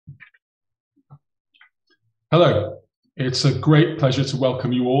Hello, it's a great pleasure to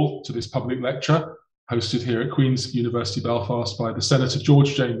welcome you all to this public lecture hosted here at Queen's University Belfast by the Senator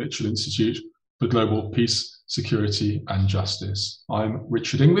George J. Mitchell Institute for Global Peace, Security and Justice. I'm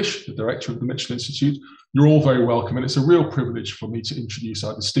Richard English, the Director of the Mitchell Institute. You're all very welcome, and it's a real privilege for me to introduce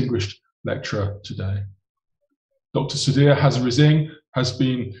our distinguished lecturer today. Dr Sudhir Hazareesingh has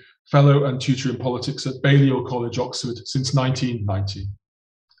been Fellow and Tutor in Politics at Balliol College, Oxford since 1990.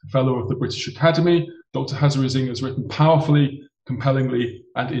 Fellow of the British Academy, Dr Hazareesingh has written powerfully, compellingly,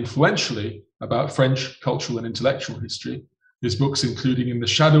 and influentially about French cultural and intellectual history. His books including In the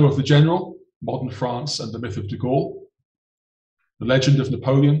Shadow of the General, Modern France and the Myth of de Gaulle, The Legend of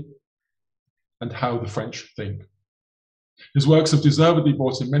Napoleon, and How the French Think. His works have deservedly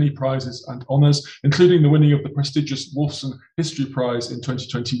brought him many prizes and honours, including the winning of the prestigious Wolfson History Prize in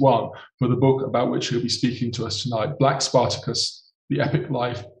 2021 for the book about which he'll be speaking to us tonight, Black Spartacus, The Epic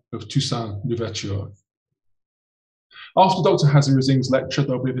Life of Toussaint Louverture. After Dr Hazareesingh's lecture,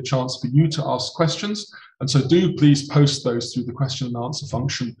 there'll be the chance for you to ask questions, and so do please post those through the question and answer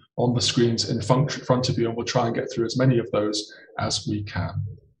function on the screens in front of you, and we'll try and get through as many of those as we can.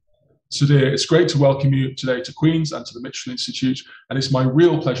 Sudhir, it's great to welcome you today to Queen's and to the Mitchell Institute, and it's my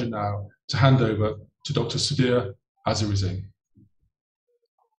real pleasure now to hand over to Dr Sudhir Hazareesingh.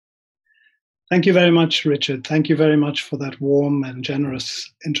 Thank you very much, Richard. Thank you very much for that warm and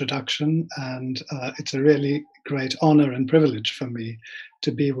generous introduction. And it's a really great honor and privilege for me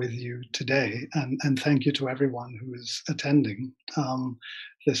to be with you today. And thank you to everyone who is attending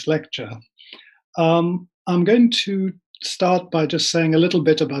this lecture. I'm going to start by just saying a little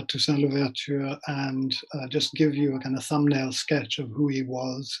bit about Toussaint Louverture and just give you a kind of thumbnail sketch of who he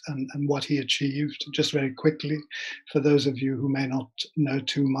was and what he achieved, just very quickly, for those of you who may not know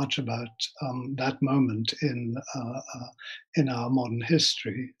too much about that moment in our modern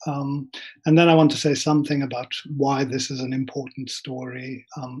history. And then I want to say something about why this is an important story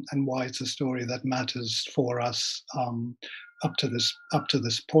and why it's a story that matters for us up to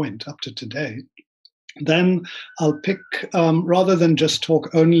this point, up to today. Then I'll pick, rather than just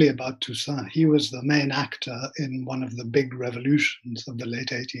talk only about Toussaint, he was the main actor in one of the big revolutions of the late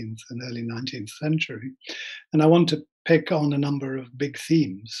 18th and early 19th century. And I want to pick on a number of big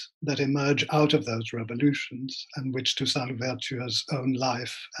themes that emerge out of those revolutions and which Toussaint Louverture's own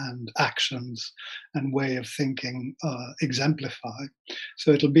life and actions and way of thinking exemplify.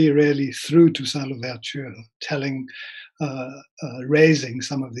 So it'll be really through Toussaint Louverture raising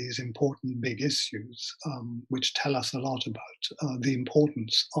some of these important big issues, which tell us a lot about the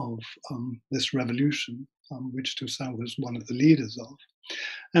importance of this revolution, which Toussaint was one of the leaders of.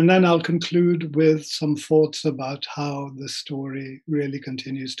 And then I'll conclude with some thoughts about how the story really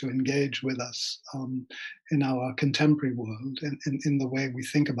continues to engage with us in our contemporary world, in the way we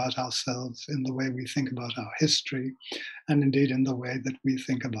think about ourselves, in the way we think about our history, and indeed in the way that we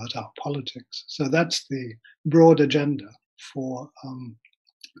think about our politics. So that's the broad agenda for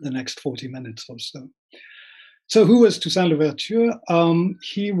the next 40 minutes or so. So who was Toussaint Louverture?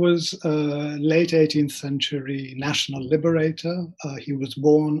 He was a late 18th century national liberator. He was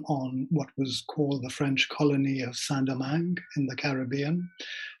born on what was called the French colony of Saint-Domingue in the Caribbean.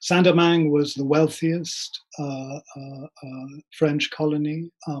 Saint-Domingue was the wealthiest French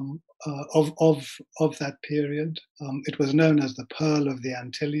colony of that period. It was known as the Pearl of the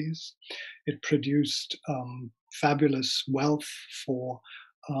Antilles. It produced fabulous wealth for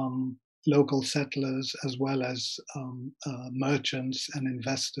local settlers as well as merchants and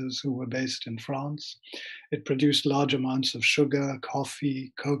investors who were based in France. It produced large amounts of sugar,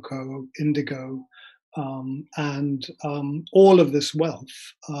 coffee, cocoa, indigo, and all of this wealth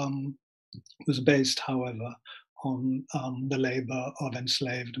was based, however, on the labor of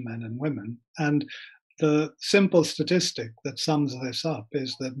enslaved men and women. And the simple statistic that sums this up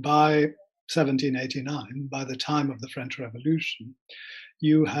is that by 1789, by the time of the French Revolution,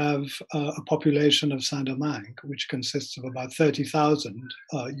 you have a population of Saint-Domingue, which consists of about 30,000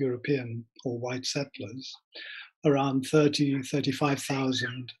 European or white settlers, around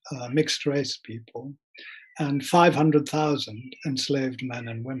 35,000 mixed race people, and 500,000 enslaved men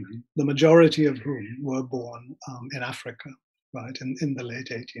and women, the majority of whom were born in Africa, right, in the late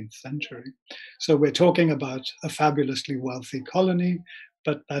 18th century. So we're talking about a fabulously wealthy colony,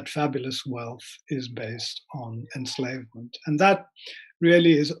 but that fabulous wealth is based on enslavement. And that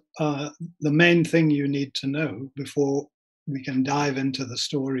really is the main thing you need to know before we can dive into the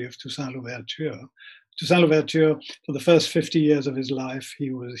story of Toussaint Louverture. Toussaint Louverture, for the first 50 years of his life,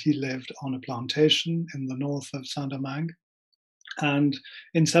 he lived on a plantation in the north of Saint-Domingue. And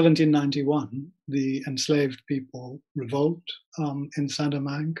in 1791, the enslaved people revolt in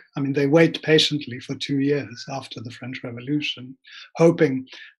Saint-Domingue. I mean, they wait patiently for 2 years after the French Revolution, hoping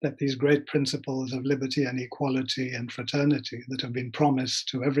that these great principles of liberty and equality and fraternity that have been promised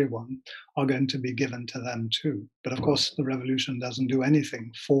to everyone are going to be given to them too. But of course, the revolution doesn't do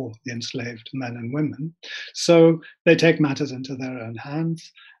anything for the enslaved men and women. So they take matters into their own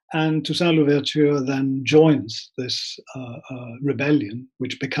hands. And Toussaint Louverture then joins this rebellion,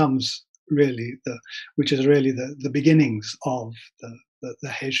 which becomes really the beginnings of the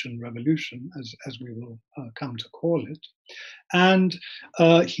Haitian Revolution, as we will come to call it. And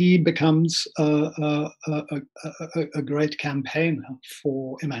he becomes a great campaigner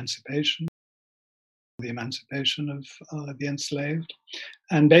for emancipation, the emancipation of the enslaved.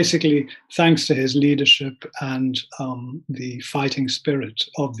 And basically, thanks to his leadership and the fighting spirit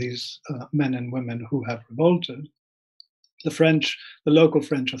of these men and women who have revolted, the local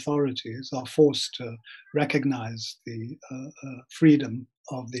French authorities are forced to recognize the freedom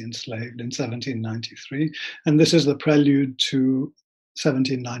of the enslaved in 1793. And this is the prelude to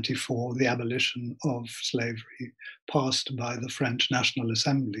 1794, the abolition of slavery passed by the French National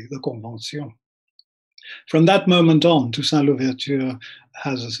Assembly, the Convention. From that moment on, Toussaint Louverture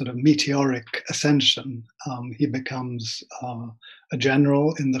has a sort of meteoric ascension. He becomes a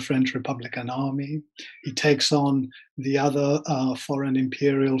general in the French Republican Army. He takes on the other foreign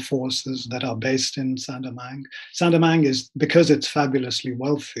imperial forces that are based in Saint-Domingue. Saint-Domingue is, because it's fabulously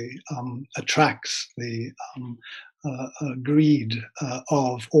wealthy, attracts the greed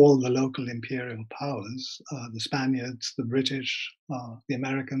of all the local imperial powers. The Spaniards, the British, the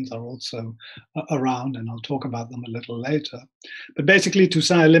Americans are also around, and I'll talk about them a little later. But basically,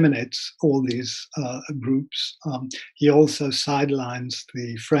 Toussaint eliminates all these groups. He also sidelines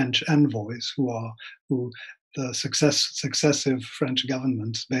the French envoys who the successive French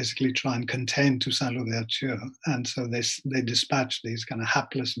governments basically try and contain Toussaint Louverture. And so they dispatch these kind of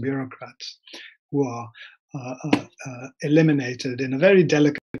hapless bureaucrats who are eliminated in a very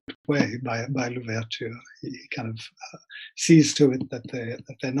delicate way by Louverture. He kind of sees to it that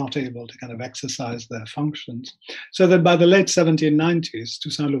they're not able to kind of exercise their functions. So that by the late 1790s,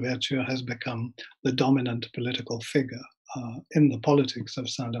 Toussaint Louverture has become the dominant political figure in the politics of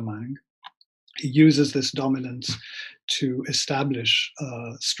Saint-Domingue. He uses this dominance to establish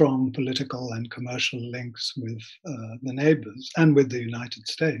strong political and commercial links with the neighbors and with the United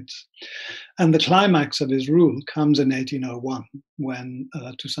States. And the climax of his rule comes in 1801, when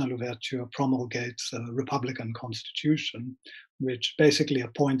Toussaint Louverture promulgates a Republican constitution, which basically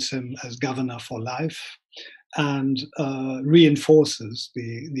appoints him as governor for life and reinforces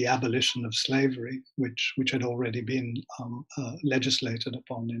the abolition of slavery, which had already been legislated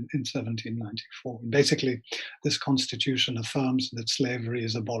upon in 1794. Basically, this constitution affirms that slavery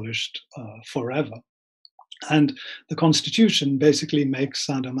is abolished forever. And the constitution basically makes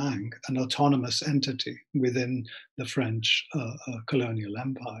Saint-Domingue an autonomous entity within the French colonial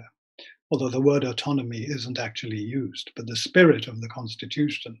empire. Although the word autonomy isn't actually used, but the spirit of the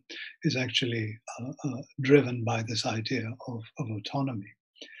constitution is actually driven by this idea of autonomy.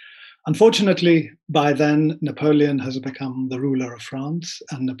 Unfortunately, by then, Napoleon has become the ruler of France,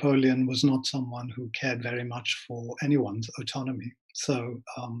 and Napoleon was not someone who cared very much for anyone's autonomy. So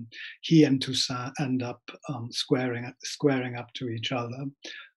he and Toussaint end up squaring up to each other.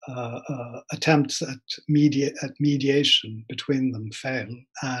 Attempts at mediation between them fail,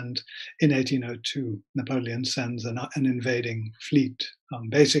 and in 1802, Napoleon sends an invading fleet,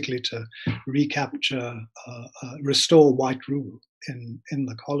 basically to recapture, restore white rule in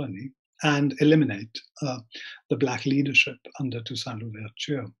the colony and eliminate the black leadership under Toussaint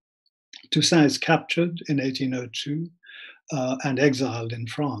Louverture. Toussaint is captured in 1802 and exiled in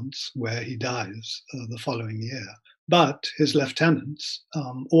France, where he dies the following year. But his lieutenants,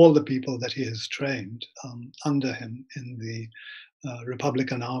 all the people that he has trained under him in the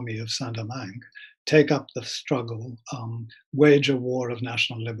Republican Army of Saint-Domingue, take up the struggle, wage a war of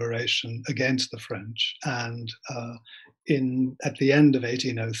national liberation against the French. And at the end of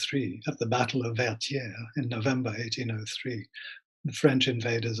 1803, at the Battle of Vertières in November 1803, the French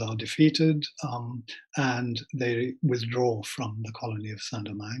invaders are defeated and they withdraw from the colony of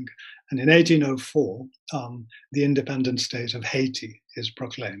Saint-Domingue. And in 1804, the independent state of Haiti is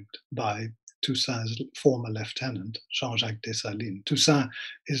proclaimed by Toussaint's former lieutenant, Jean-Jacques Dessalines. Toussaint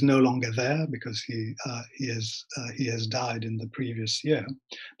is no longer there because he has died in the previous year.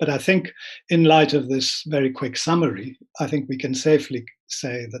 But I think in light of this very quick summary, I think we can safely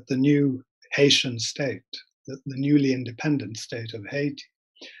say that the new Haitian state, the newly independent state of Haiti,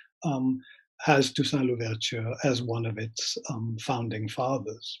 has Toussaint Louverture as one of its founding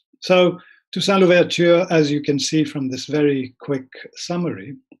fathers. So Toussaint Louverture, as you can see from this very quick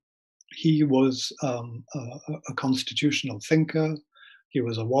summary, he was a constitutional thinker, he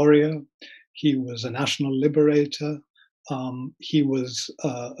was a warrior, he was a national liberator, he was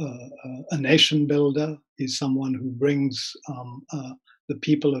a nation builder. He's someone who brings the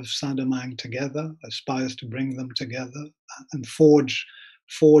people of Saint-Domingue together, aspires to bring them together and forge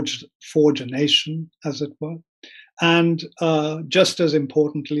a nation, as it were. And just as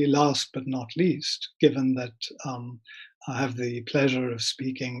importantly, last but not least, given that I have the pleasure of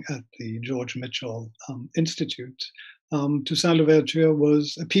speaking at the George Mitchell Institute, Toussaint Louverture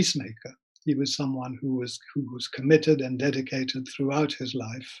was a peacemaker. He was someone who was committed and dedicated throughout his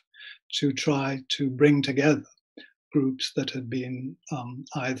life to try to bring together groups that had been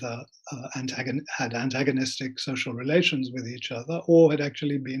either had antagonistic social relations with each other or had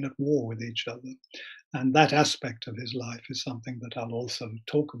actually been at war with each other. And that aspect of his life is something that I'll also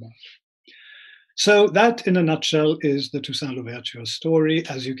talk about. So that, in a nutshell, is the Toussaint Louverture story.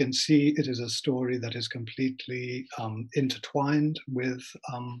 As you can see, it is a story that is completely intertwined with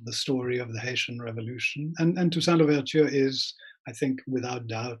the story of the Haitian Revolution. And Toussaint Louverture is, I think, without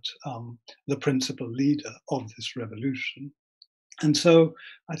doubt, the principal leader of this revolution. And so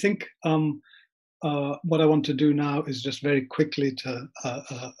I think what I want to do now is just very quickly to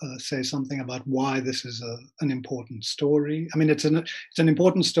say something about why this is an important story. I mean, it's an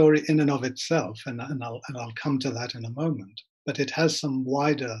important story in and of itself, and I'll come to that in a moment. But it has some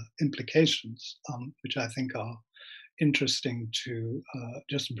wider implications, which I think are interesting to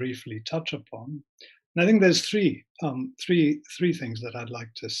just briefly touch upon. And I think there's three things that I'd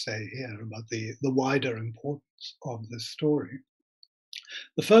like to say here about the wider importance of this story.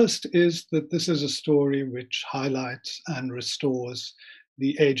 The first is that this is a story which highlights and restores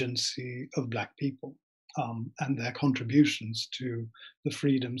the agency of Black people and their contributions to the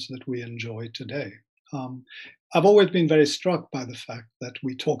freedoms that we enjoy today. I've always been very struck by the fact that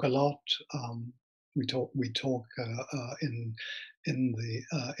we talk a lot. We talk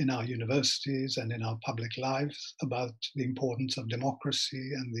in our universities and in our public lives about the importance of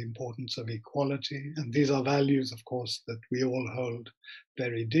democracy and the importance of equality. And these are values, of course, that we all hold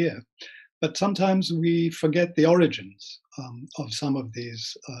very dear. But sometimes we forget the origins of some of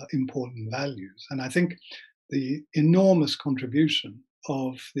these important values. And I think the enormous contribution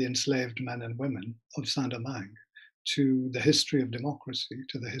of the enslaved men and women of Saint-Domingue to the history of democracy,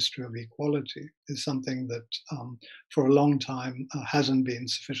 to the history of equality, is something that for a long time hasn't been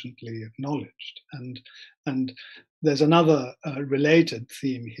sufficiently acknowledged. And there's another related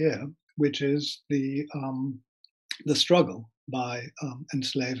theme here, which is the struggle by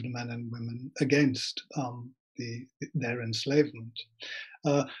enslaved men and women against their enslavement.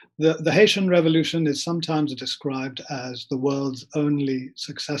 The Haitian Revolution is sometimes described as the world's only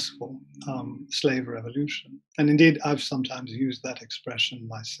successful slave revolution. And indeed, I've sometimes used that expression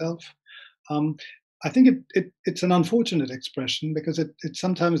myself. I think it's an unfortunate expression because it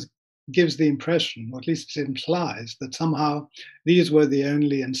sometimes gives the impression, or at least it implies, that somehow these were the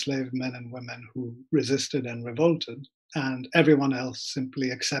only enslaved men and women who resisted and revolted, and everyone else simply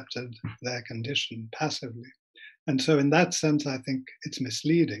accepted their condition passively. And so in that sense, I think it's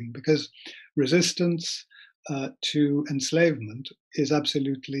misleading because resistance to enslavement is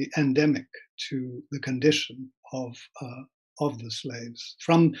absolutely endemic to the condition of the slaves.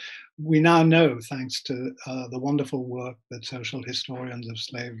 We now know, thanks to the wonderful work that social historians of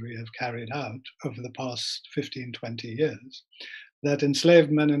slavery have carried out over the past 15, 20 years, that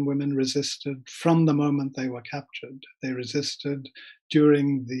enslaved men and women resisted from the moment they were captured. They resisted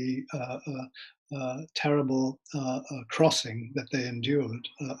during the terrible crossing that they endured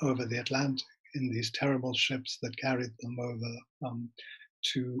over the Atlantic in these terrible ships that carried them over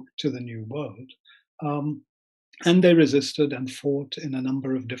to the New World. And they resisted and fought in a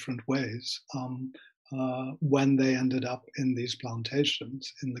number of different ways when they ended up in these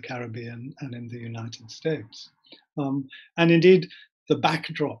plantations in the Caribbean and in the United States. And indeed, the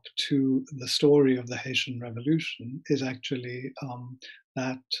backdrop to the story of the Haitian Revolution is actually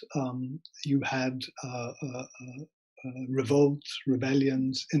that you had revolts,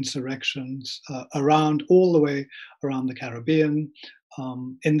 rebellions, insurrections all the way around the Caribbean,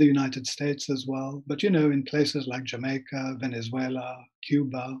 in the United States as well. But, in places like Jamaica, Venezuela,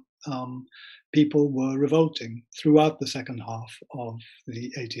 Cuba, people were revolting throughout the second half of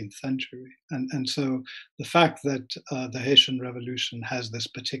the 18th century. And so the fact that the Haitian Revolution has this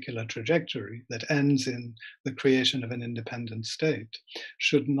particular trajectory that ends in the creation of an independent state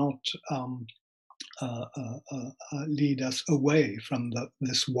should not lead us away from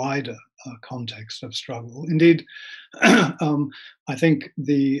this wider context of struggle. Indeed, I think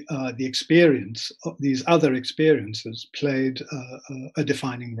the experience of these other experiences played a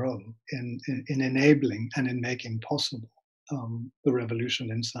defining role in enabling and in making possible the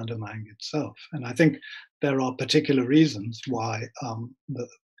revolution in Saint-Domingue itself. And I think there are particular reasons why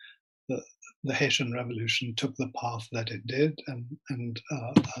the Haitian Revolution took the path that it did, and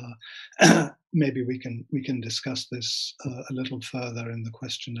maybe we can discuss this a little further in the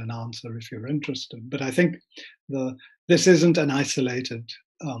question and answer if you're interested. But I think this isn't an isolated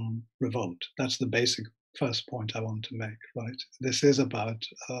revolt. That's the basic first point I want to make. Right, this is about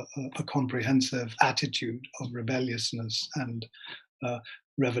a comprehensive attitude of rebelliousness and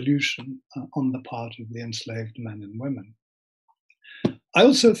revolution on the part of the enslaved men and women. I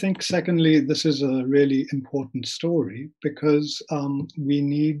also think, secondly, this is a really important story because we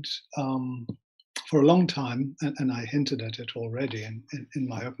need, for a long time, and I hinted at it already in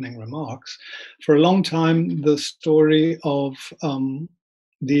my opening remarks, for a long time, the story of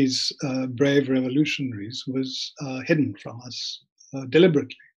these brave revolutionaries was hidden from us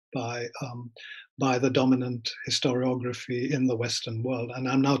deliberately by the dominant historiography in the Western world. And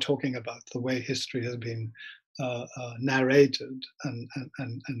I'm now talking about the way history has been narrated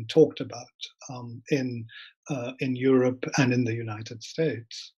and talked about in Europe and in the United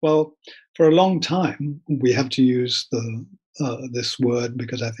States. Well, for a long time, we have to use this word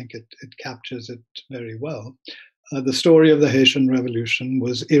because I think it captures it very well. The story of the Haitian Revolution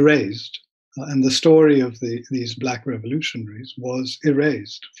was erased, and the story of these Black revolutionaries was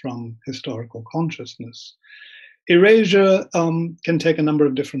erased from historical consciousness. Erasure can take a number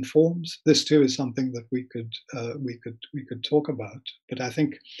of different forms. This too is something that we could talk about. But I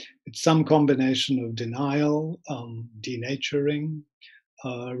think it's some combination of denial, denaturing,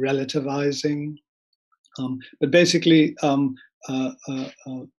 relativizing, but basically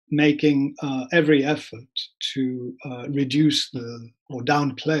making every effort to reduce or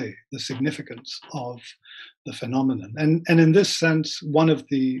downplay the significance of the phenomenon. And in this sense, one of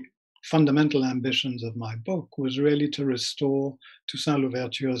the fundamental ambitions of my book was really to restore Toussaint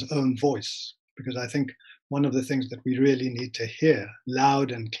Louverture's own voice, because I think one of the things that we really need to hear loud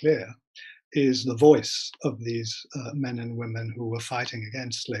and clear is the voice of these men and women who were fighting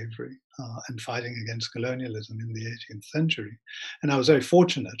against slavery and fighting against colonialism in the 18th century. And I was very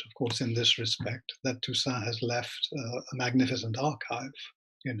fortunate, of course, in this respect, that Toussaint has left a magnificent archive.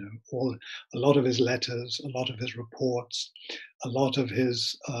 You know, a lot of his letters, a lot of his reports, a lot of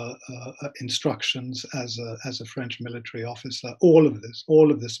his instructions as a French military officer. All of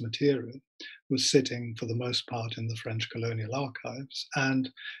this material was sitting for the most part in the French colonial archives, and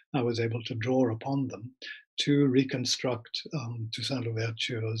I was able to draw upon them to reconstruct Toussaint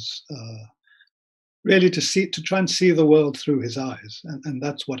Louverture's. Really to try and see the world through his eyes. And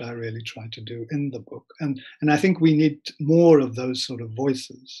that's what I really try to do in the book. And I think we need more of those sort of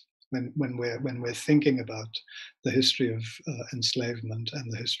voices when we're thinking about the history of enslavement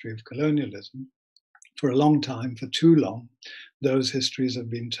and the history of colonialism. For a long time, for too long, those histories have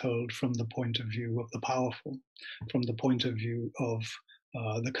been told from the point of view of the powerful, from the point of view of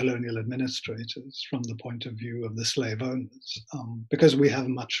the colonial administrators, from the point of view of the slave owners, because we have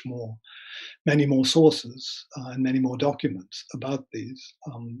many more sources and many more documents about these.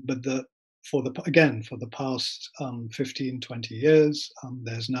 But for the past 15, 20 years,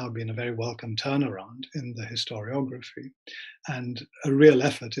 there's now been a very welcome turnaround in the historiography, and a real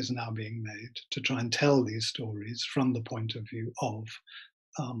effort is now being made to try and tell these stories from the point of view of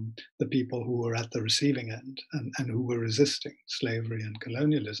the people who were at the receiving end and who were resisting slavery and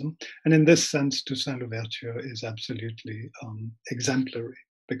colonialism. And in this sense, Toussaint Louverture is absolutely exemplary,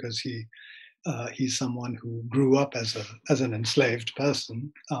 because he's someone who grew up as an enslaved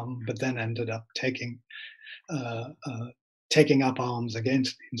person, but then ended up taking up arms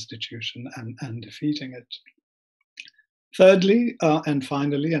against the institution and defeating it. Thirdly, and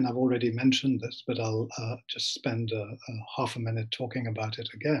finally, and I've already mentioned this, but I'll just spend half a minute talking about it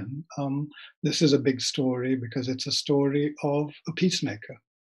again. This is a big story because it's a story of a peacemaker.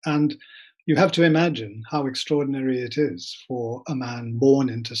 And you have to imagine how extraordinary it is for a man born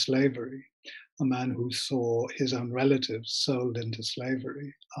into slavery, a man who saw his own relatives sold into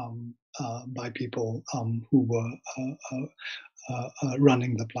slavery by people who were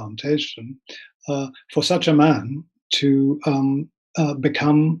running the plantation. For such a man to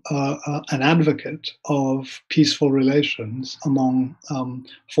become an advocate of peaceful relations among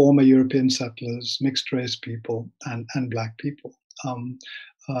former European settlers, mixed race people, and Black people.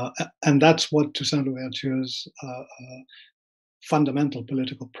 And that's what Toussaint Louverture's fundamental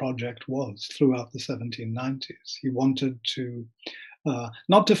political project was throughout the 1790s. He wanted to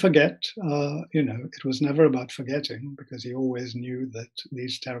not to forget, it was never about forgetting, because he always knew that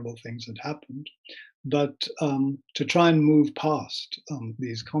these terrible things had happened, but to try and move past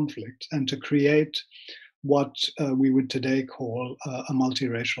these conflicts and to create what we would today call a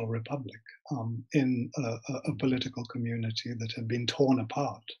multiracial republic in a political community that had been torn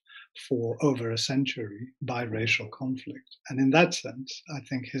apart for over a century by racial conflict. And in that sense, I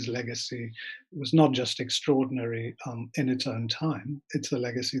think his legacy was not just extraordinary in its own time, it's a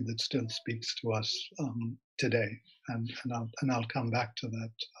legacy that still speaks to us today. And I'll come back to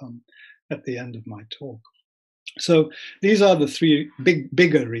that at the end of my talk. So these are the three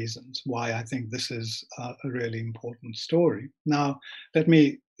bigger reasons why I think this is a really important story. Now, let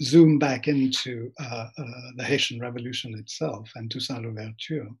me zoom back into the Haitian Revolution itself and Toussaint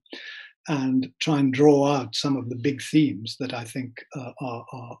Louverture, and try and draw out some of the big themes that I think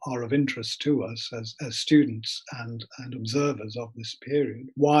are of interest to us as students and observers of this period.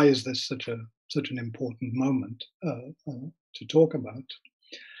 Why is this such an important moment to talk about?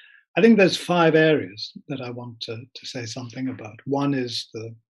 I think there's 5 areas that I want to say something about. One is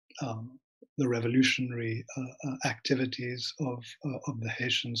the revolutionary activities of the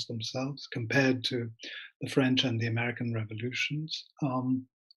Haitians themselves compared to the French and the American revolutions.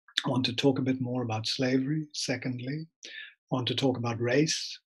 I want to talk a bit more about slavery, secondly. I want to talk about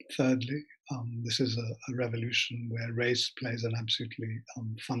race, thirdly. This is a revolution where race plays an absolutely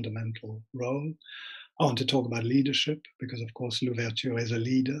fundamental role. I want to talk about leadership, because of course Louverture is a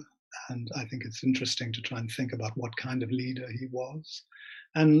leader, and I think it's interesting to try and think about what kind of leader he was.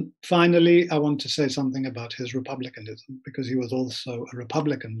 And finally, I want to say something about his republicanism, because he was also a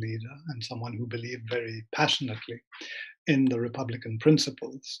Republican leader and someone who believed very passionately in the Republican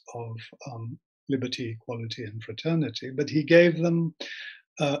principles of liberty, equality, and fraternity, but he gave them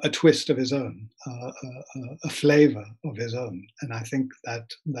a twist of his own, a flavor of his own. And I think that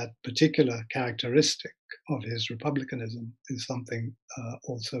that particular characteristic of his republicanism is something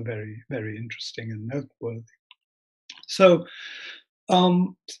also very, very interesting and noteworthy. So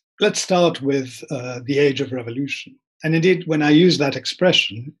let's start with the age of revolution. And indeed, when I use that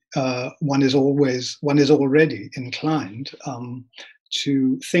expression, one is already inclined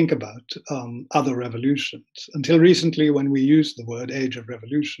to think about other revolutions. Until recently, when we used the word age of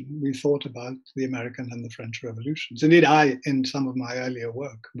revolution, we thought about the American and the French revolutions. Indeed, in some of my earlier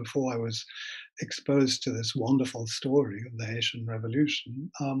work, before I was exposed to this wonderful story of the Haitian Revolution,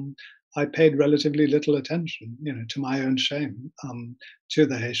 I paid relatively little attention, to my own shame, to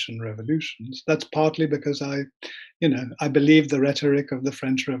the Haitian revolutions. That's partly because I believe the rhetoric of the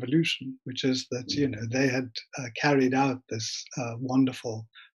French Revolution, which is that, they had carried out this wonderful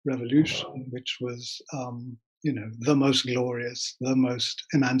revolution, which was, the most glorious, the most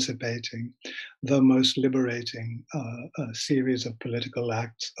emancipating, the most liberating series of political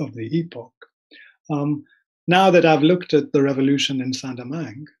acts of the epoch. Now that I've looked at the revolution in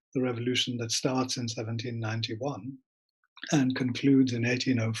Saint-Domingue, the revolution that starts in 1791 and concludes in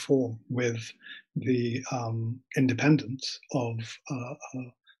 1804 with the independence of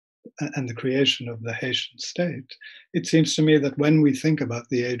and the creation of the Haitian state, it seems to me that when we think about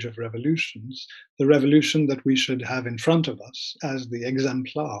the age of revolutions, the revolution that we should have in front of us as the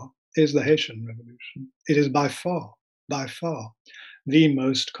exemplar is the Haitian Revolution. It is by far, the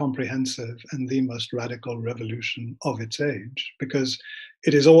most comprehensive and the most radical revolution of its age, because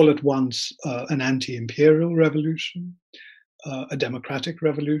it is all at once an anti-imperial revolution, a democratic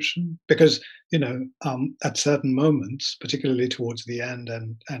revolution, because at certain moments, particularly towards the end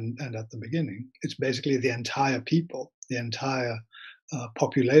and at the beginning, it's basically the entire people, the entire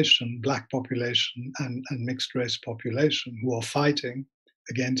population, black population and mixed race population, who are fighting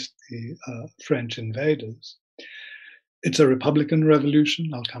against the French invaders. It's a Republican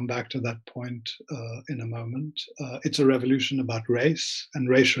revolution. I'll come back to that point in a moment. It's a revolution about race and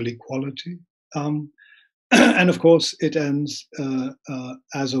racial equality. And of course, it ends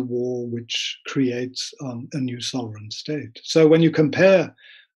as a war which creates a new sovereign state. So when you compare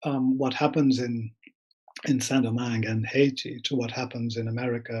what happens in Saint-Domingue and Haiti to what happens in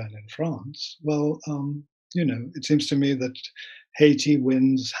America and in France, well, it seems to me that Haiti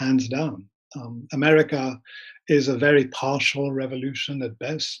wins hands down. America is a very partial revolution at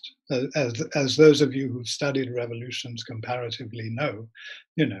best, as those of you who've studied revolutions comparatively know.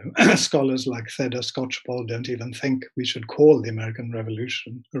 Scholars like Theda Skocpol don't even think we should call the American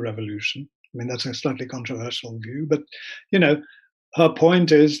Revolution a revolution. I mean, that's a slightly controversial view, but her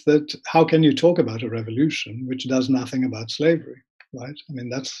point is that how can you talk about a revolution which does nothing about slavery? right? I mean,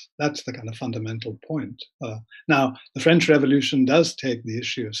 that's the kind of fundamental point. Now, the French Revolution does take the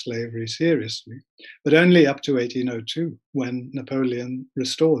issue of slavery seriously, but only up to 1802, when Napoleon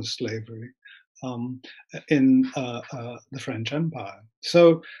restores slavery in the French Empire.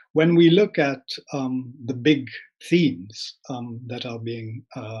 So when we look at the big themes that are being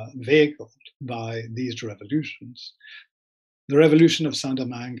vehicled by these revolutions, the revolution of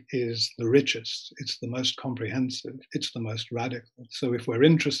Saint-Domingue is the richest, it's the most comprehensive, it's the most radical. So if we're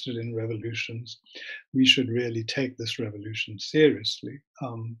interested in revolutions, we should really take this revolution seriously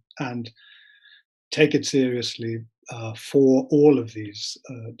and take it seriously for all of these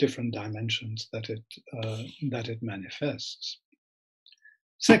different dimensions that it manifests.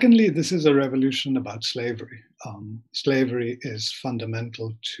 Secondly, this is a revolution about slavery. Slavery is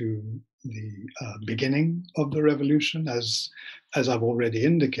fundamental to the beginning of the revolution, as I've already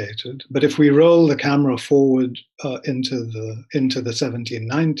indicated. But if we roll the camera forward into the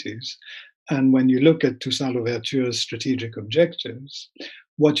 1790s, and when you look at Toussaint Louverture's strategic objectives,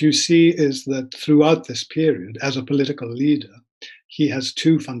 what you see is that throughout this period, as a political leader, he has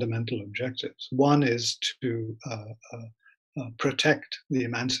two fundamental objectives. One is to protect the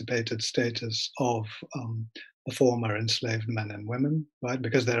emancipated status of the former enslaved men and women, right?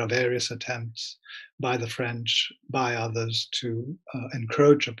 Because there are various attempts by the French, by others, to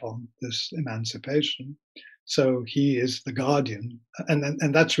encroach upon this emancipation. So he is the guardian,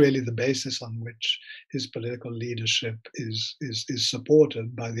 and that's really the basis on which his political leadership is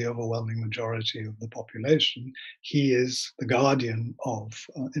supported by the overwhelming majority of the population. He is the guardian of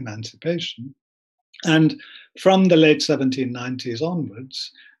emancipation. And from the late 1790s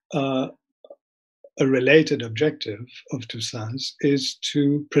onwards, a related objective of Toussaint's is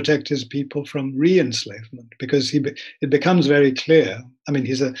to protect his people from re-enslavement, because it becomes very clear. I mean,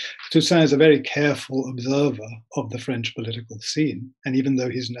 Toussaint is a very careful observer of the French political scene, and even though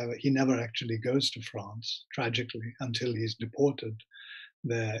he never actually goes to France, tragically, until he's deported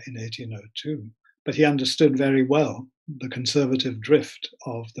there in 1802. But he understood very well the conservative drift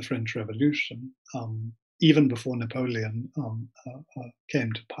of the French Revolution, even before Napoleon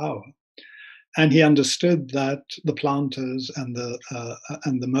came to power. And he understood that the planters and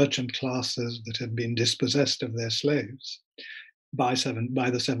the merchant classes that had been dispossessed of their slaves by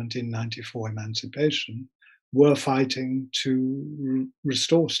the 1794 emancipation were fighting to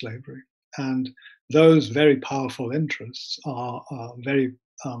restore slavery. And those very powerful interests are very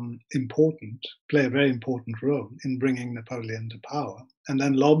important, play a very important role in bringing Napoleon to power and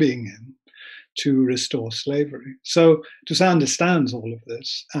then lobbying him to restore slavery. So Toussaint understands all of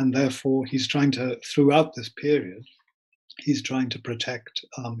this, and therefore he's trying to, throughout this period, he's trying to protect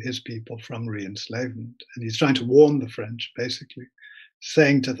his people from re-enslavement. And he's trying to warn the French, basically,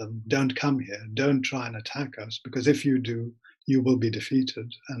 saying to them, don't come here, don't try and attack us, because if you do, you will be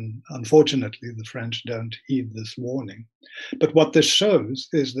defeated. And unfortunately, the French don't heed this warning. But what this shows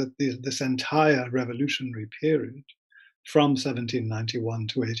is that this entire revolutionary period, from 1791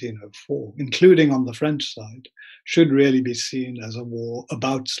 to 1804, including on the French side, should really be seen as a war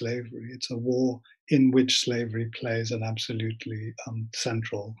about slavery. It's a war in which slavery plays an absolutely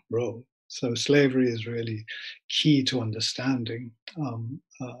central role. So slavery is really key to understanding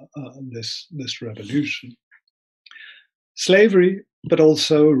this revolution. Slavery, but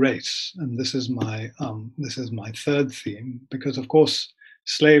also race, and this is my third theme, because of course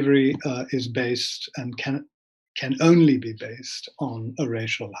slavery is based and can only be based on a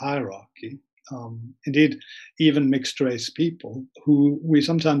racial hierarchy. Indeed, even mixed race people, who we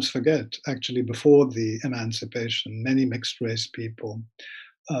sometimes forget, actually before the emancipation, many mixed race people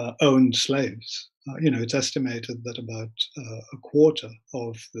owned slaves. It's estimated that about a quarter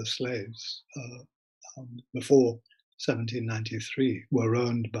of the slaves before 1793 were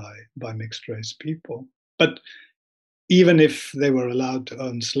owned by mixed race people. But even if they were allowed to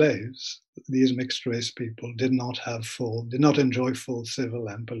own slaves, these mixed race people did not enjoy full civil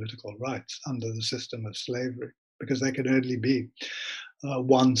and political rights under the system of slavery, because there could only be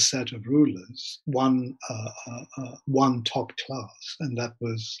one set of rulers, one top class, and that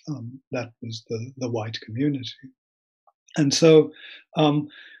was the white community. And so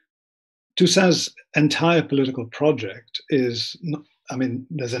Toussaint's entire political project is,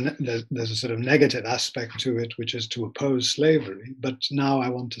 there's a sort of negative aspect to it, which is to oppose slavery. But now I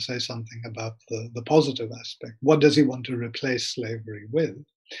want to say something about the positive aspect. What does he want to replace slavery with?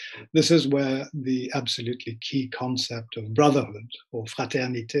 This is where the absolutely key concept of brotherhood or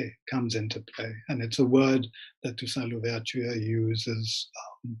fraternité comes into play. And it's a word that Toussaint Louverture uses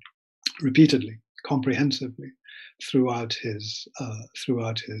repeatedly, comprehensively. throughout his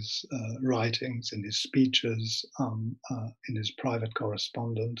writings, in his speeches, in his private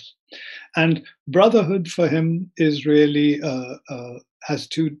correspondence. And brotherhood for him is really has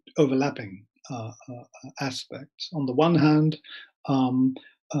two overlapping aspects. On the one hand,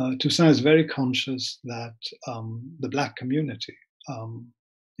 Toussaint is very conscious that the Black community,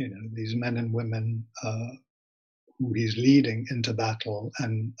 these men and women who he's leading into battle,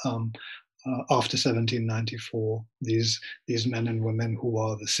 and after 1794, these men and women who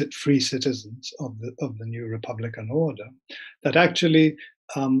are the free citizens of the new republican order, that actually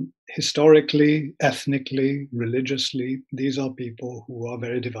historically, ethnically, religiously, these are people who are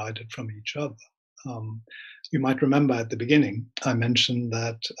very divided from each other. You might remember at the beginning, I mentioned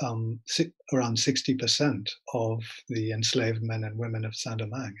that around 60% of the enslaved men and women of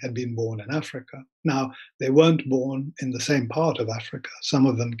Saint-Domingue had been born in Africa. Now, they weren't born in the same part of Africa. Some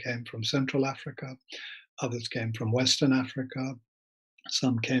of them came from Central Africa, others came from Western Africa,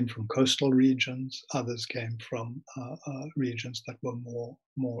 some came from coastal regions, others came from regions that were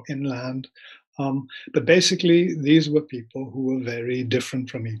more inland. But basically, these were people who were very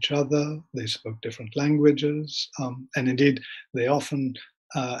different from each other. They spoke different languages, and indeed, they often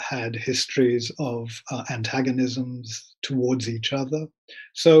had histories of antagonisms towards each other.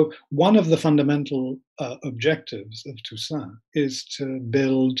 So one of the fundamental objectives of Toussaint is to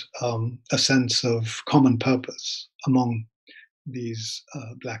build a sense of common purpose among these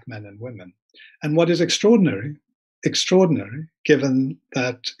Black men and women. And what is extraordinary, given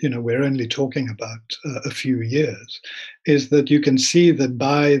that we're only talking about a few years, is that you can see that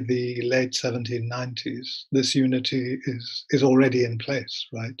by the late 1790s, this unity is already in place,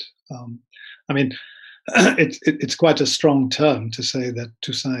 right? I mean, it's quite a strong term to say that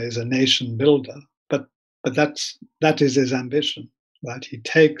Toussaint is a nation builder, but that is his ambition, right? He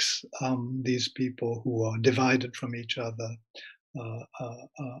takes these people who are divided from each other,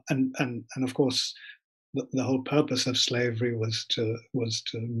 and of course, the whole purpose of slavery was to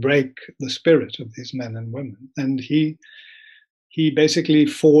break the spirit of these men and women, and he basically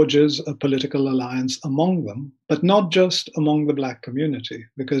forges a political alliance among them, but not just among the Black community,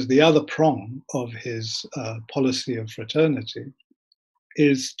 because the other prong of his policy of fraternity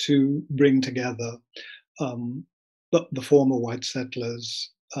is to bring together the former white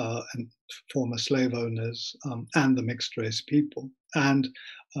settlers and former slave owners and the mixed race people. And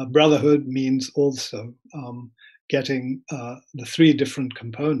brotherhood means also getting the three different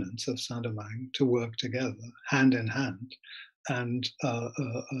components of Saint-Domingue to work together, hand in hand, and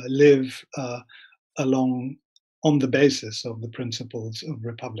live along on the basis of the principles of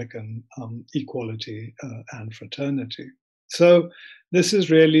republican equality and fraternity. So this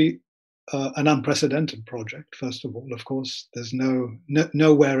is really an unprecedented project. First of all, of course, there's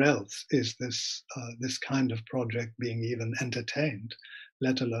nowhere else is this kind of project being even entertained,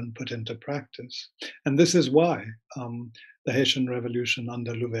 let alone put into practice. And this is why the Haitian Revolution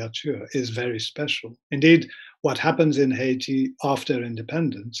under Louverture is very special. Indeed, what happens in Haiti after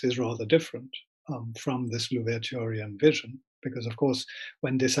independence is rather different from this Louverturian vision, because, of course,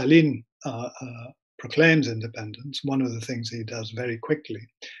 when Dessalines proclaims independence, one of the things he does very quickly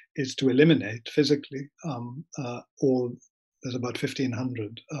is to eliminate physically there's about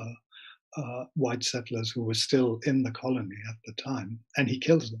 1,500 white settlers who were still in the colony at the time, and he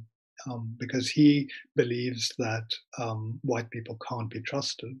kills them because he believes that white people can't be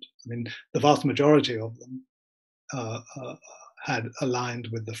trusted. I mean, the vast majority of them had aligned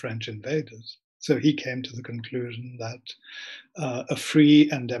with the French invaders. So he came to the conclusion that a free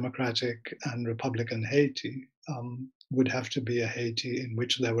and democratic and republican Haiti would have to be a Haiti in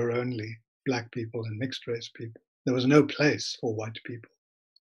which there were only Black people and mixed race people. There was no place for white people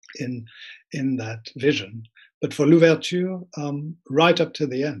in that vision. But for Louverture, right up to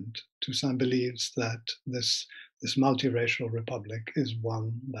the end, Toussaint believes that this multiracial republic is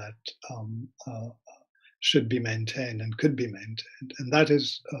one that should be maintained and could be maintained. And that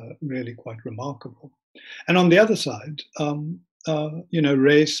is really quite remarkable. And on the other side,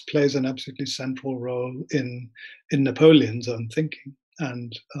 race plays an absolutely central role in Napoleon's own thinking.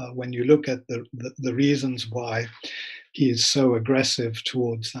 And when you look at the reasons why he is so aggressive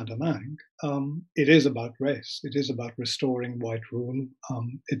towards Saint-Domingue, it is about race. It is about restoring white rule.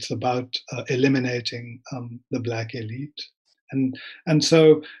 It's about eliminating the Black elite. And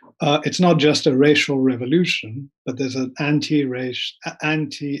so it's not just a racial revolution, but there's an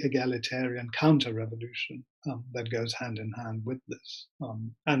anti-egalitarian counter-revolution that goes hand in hand with this.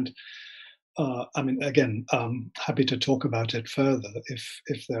 I mean, again, happy to talk about it further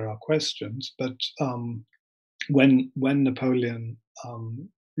if there are questions. But when Napoleon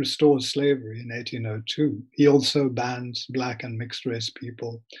restores slavery in 1802, he also bans black and mixed race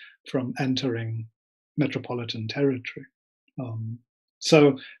people from entering metropolitan territory.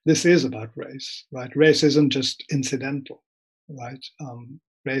 So this is about race, right? Race isn't just incidental, right?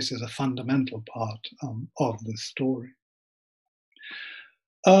 Race is a fundamental part of the story.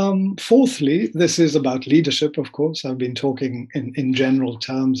 Fourthly, this is about leadership, of course. I've been talking in general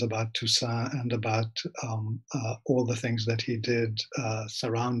terms about Toussaint and about all the things that he did,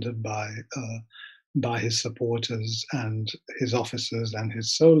 surrounded by his supporters and his officers and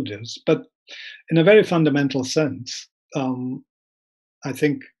his soldiers. But in a very fundamental sense, I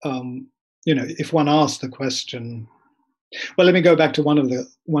think, if one asks the question, well, let me go back to one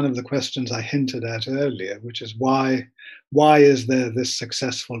of the questions I hinted at earlier, which is why is there this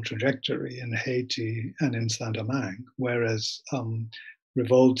successful trajectory in Haiti and in Saint-Domingue, whereas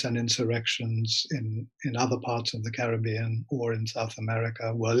revolts and insurrections in other parts of the Caribbean or in South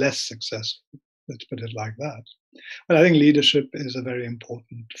America were less successful? Let's put it like that. But I think leadership is a very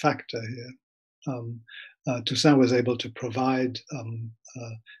important factor here. Toussaint was able to provide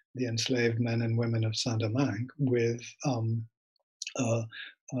the enslaved men and women of Saint-Domingue with a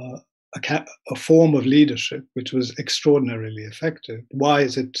form of leadership which was extraordinarily effective. Why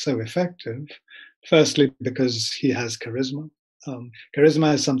is it so effective? Firstly, because he has charisma.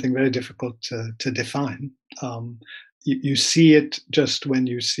 Charisma is something very difficult to define. You see it just when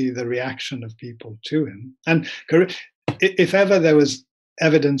you see the reaction of people to him. And if ever there was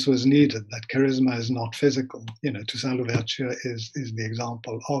evidence was needed that charisma is not physical, Toussaint Louverture is the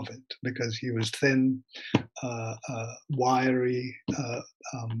example of it, because he was thin, wiry.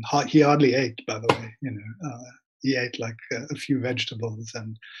 He hardly ate, by the way. He ate like a few vegetables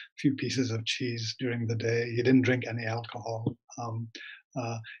and a few pieces of cheese during the day. He didn't drink any alcohol.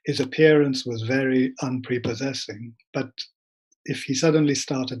 His appearance was very unprepossessing, but if he suddenly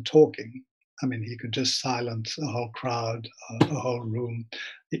started talking, he could just silence a whole crowd, a whole room.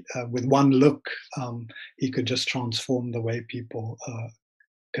 With one look, he could just transform the way people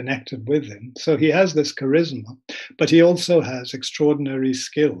connected with him. So he has this charisma, but he also has extraordinary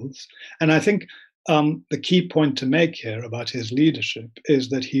skills. And I think the key point to make here about his leadership is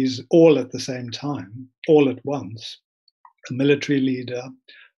that he's all at the same time, all at once, a military leader,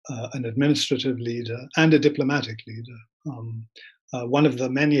 an administrative leader, and a diplomatic leader. One of the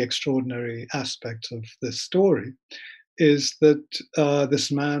many extraordinary aspects of this story is that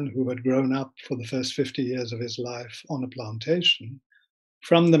this man who had grown up for the first 50 years of his life on a plantation,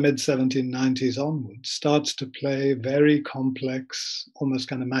 from the mid-1790s onwards, starts to play very complex, almost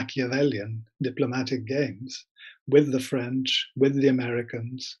kind of Machiavellian diplomatic games with the French, with the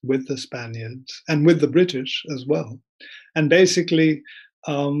Americans, with the Spaniards, and with the British as well. And basically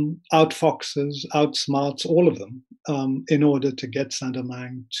outfoxes, outsmarts all of them in order to get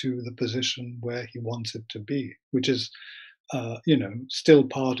Saint-Domingue to the position where he wants it to be, which is, still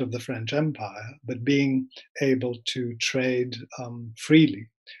part of the French Empire, but being able to trade freely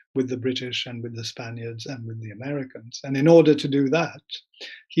with the British and with the Spaniards and with the Americans. And in order to do that,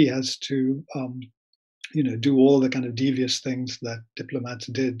 he has to, do all the kind of devious things that diplomats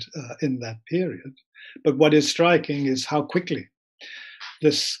did in that period. But what is striking is how quickly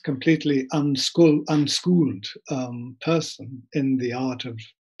this completely unschooled person in the art of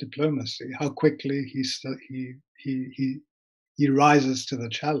diplomacy, how quickly he rises to the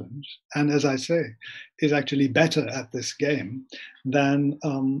challenge, and as I say, is actually better at this game than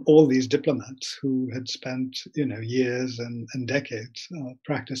all these diplomats who had spent years and decades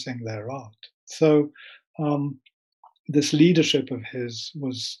practicing their art. So this leadership of his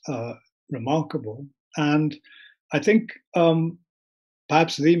was remarkable, and I think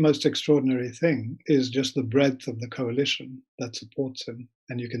perhaps the most extraordinary thing is just the breadth of the coalition that supports him.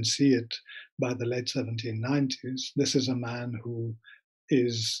 And you can see it by the late 1790s. This is a man who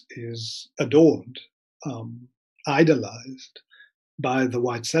is adored, idolized by the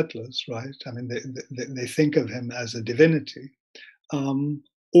white settlers, right? They think of him as a divinity,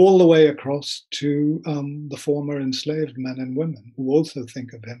 all the way across to the former enslaved men and women, who also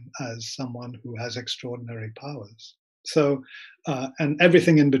think of him as someone who has extraordinary powers. So, and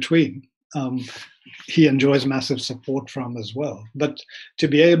everything in between, he enjoys massive support from as well. But to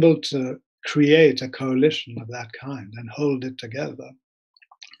be able to create a coalition of that kind and hold it together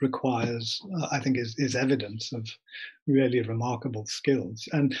requires, I think, is evidence of really remarkable skills.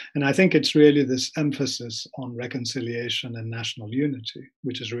 And I think it's really this emphasis on reconciliation and national unity,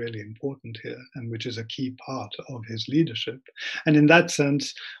 which is really important here and which is a key part of his leadership. And in that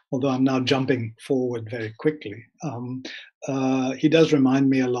sense, although I'm now jumping forward very quickly, he does remind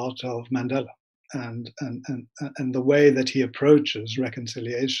me a lot of Mandela. and the way that he approaches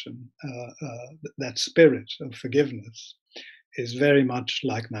reconciliation, that spirit of forgiveness, is very much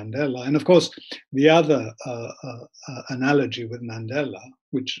like Mandela. And of course, the other analogy with Mandela,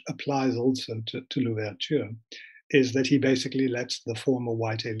 which applies also to Louverture, is that he basically lets the former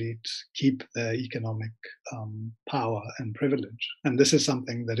white elite keep their economic power and privilege. And this is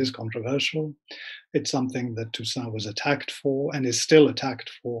something that is controversial. It's something that Toussaint was attacked for and is still attacked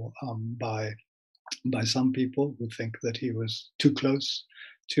for by some people who think that he was too close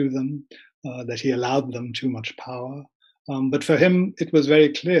to them, that he allowed them too much power. But for him, it was very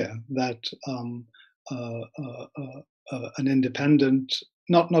clear that an independent,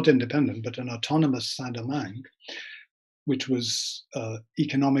 not independent, but an autonomous Saint-Domingue, which was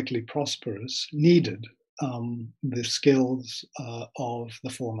economically prosperous, needed the skills of the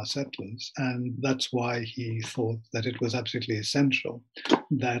former settlers. And that's why he thought that it was absolutely essential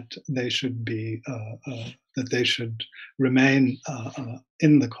that they should be, that they should remain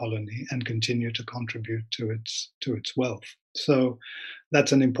in the colony and continue to contribute to its wealth. So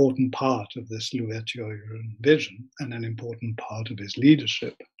that's an important part of this Louverturian vision and an important part of his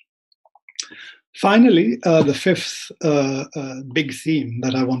leadership. Finally, the fifth big theme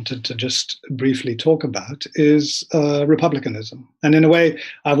that I wanted to just briefly talk about is republicanism. And in a way,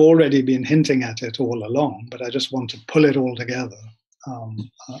 I've already been hinting at it all along, but I just want to pull it all together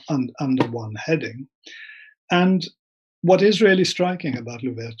under one heading. And what is really striking about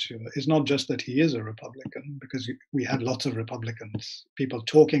Louverture is not just that he is a Republican, because we had lots of Republicans, people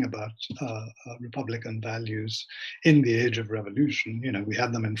talking about Republican values in the age of revolution. You know, we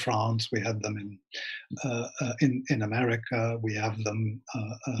had them in France, we had them in America, we have them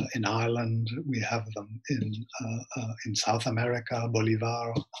in Ireland, we have them in South America,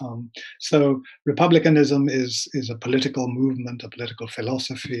 Bolivar. So republicanism is a political movement, a political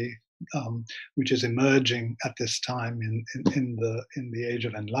philosophy, which is emerging at this time in the age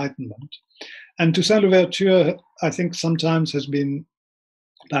of enlightenment. And Toussaint Louverture, I think, sometimes has been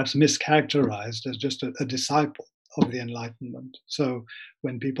perhaps mischaracterized as just a disciple of the Enlightenment. So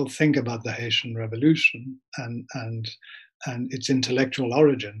when people think about the Haitian Revolution and its intellectual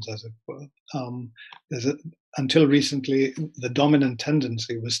origins, as it were, until recently, the dominant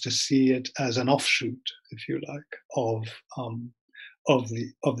tendency was to see it as an offshoot, if you like, of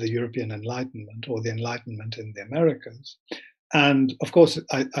the European Enlightenment, or the Enlightenment in the Americas. And of course,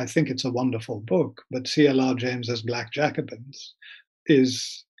 I think it's a wonderful book, but C.L.R. James's Black Jacobins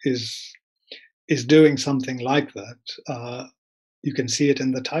is doing something like that. You can see it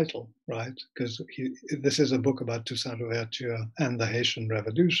in the title, right? Because this is a book about Toussaint Louverture and the Haitian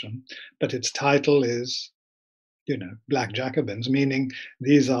Revolution, but its title is, you know, Black Jacobins, meaning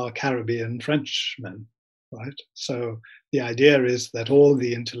these are Caribbean Frenchmen, right? So the idea is that all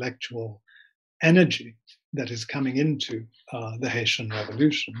the intellectual energy that is coming into the Haitian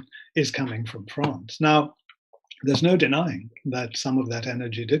Revolution is coming from France. Now, there's no denying that some of that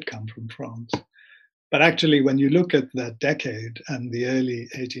energy did come from France. But actually, when you look at that decade and the early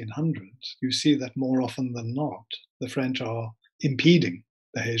 1800s, you see that more often than not, the French are impeding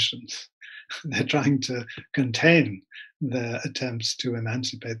the Haitians. They're trying to contain their attempts to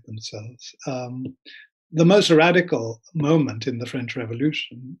emancipate themselves. The most radical moment in the French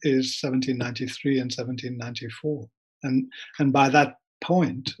Revolution is 1793 and 1794. And by that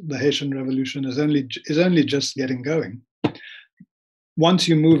point, the Haitian Revolution is only just getting going. Once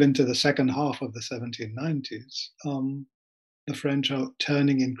you move into the second half of the 1790s, the French are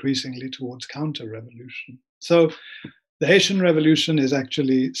turning increasingly towards counter-revolution. So the Haitian Revolution is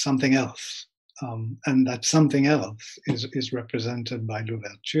actually something else. And that something else is represented by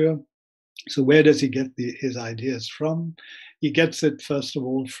Louverture. So where does he get his ideas from? He gets it, first of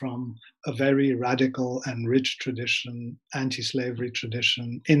all, from a very radical and rich tradition, anti-slavery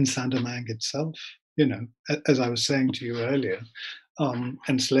tradition in Saint-Domingue itself. You know, as I was saying to you earlier,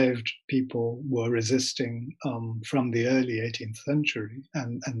 enslaved people were resisting from the early 18th century,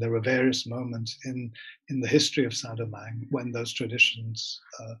 and there were various moments in the history of Saint-Domingue when those traditions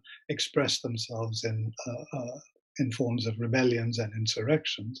expressed themselves in forms of rebellions and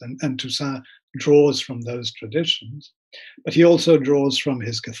insurrections. And Toussaint draws from those traditions, but he also draws from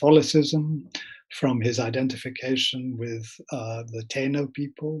his Catholicism, from his identification with the Taino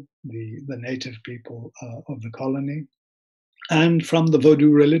people, the native people of the colony, and from the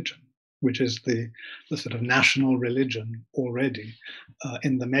Vodou religion, which is the sort of national religion already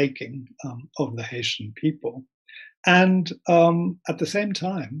in the making of the Haitian people. And at the same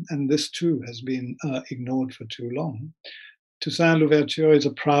time, and this too has been ignored for too long, Toussaint Louverture is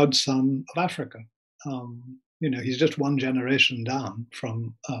a proud son of Africa. he's just one generation down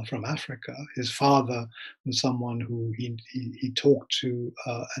from Africa. His father was someone who he talked to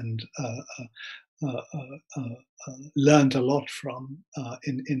and learned a lot from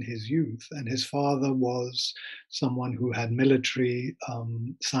in his youth. And his father was someone who had military,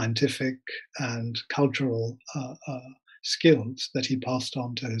 scientific, and cultural skills that he passed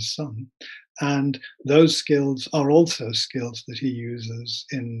on to his son. And those skills are also skills that he uses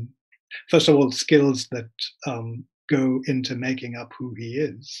in, first of all, skills that go into making up who he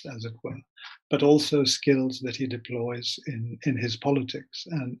is, as it were, but also skills that he deploys in his politics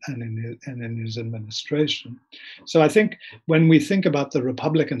and in his administration. So I think when we think about the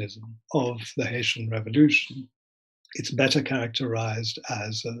republicanism of the Haitian Revolution, it's better characterized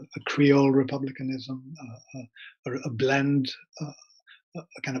as a Creole republicanism, a blend,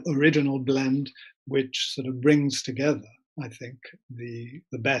 a kind of original blend, which sort of brings together, I think, the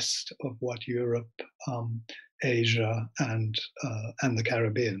best of what Europe, Asia, and the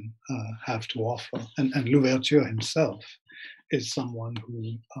Caribbean have to offer. And Louverture himself is someone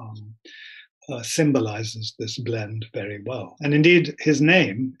who symbolizes this blend very well. And indeed, his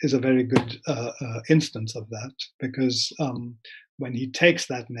name is a very good instance of that, because when he takes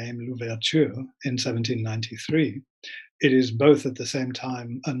that name, Louverture, in 1793, it is both at the same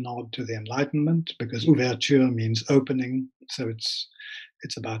time a nod to the Enlightenment, because ouverture means opening. So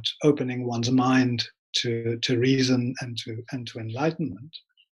it's about opening one's mind to reason and to enlightenment.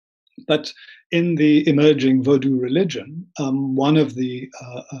 But in the emerging Vodou religion, one of the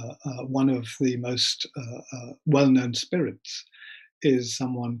most well-known spirits is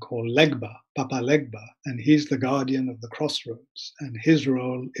someone called Legba, Papa Legba, and he's the guardian of the crossroads. And his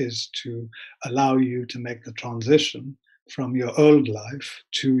role is to allow you to make the transition from your old life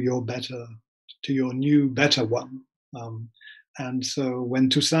to your new, better one. And so when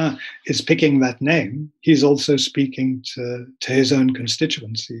Toussaint is picking that name, he's also speaking to his own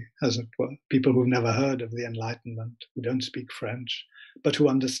constituency, as it were, people who've never heard of the Enlightenment, who don't speak French, but who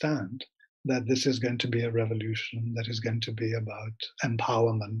understand that this is going to be a revolution that is going to be about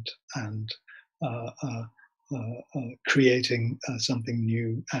empowerment and creating something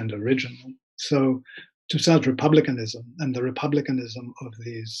new and original. So Toussaint's republicanism and the republicanism of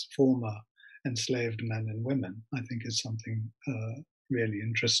these former enslaved men and women, I think, is something really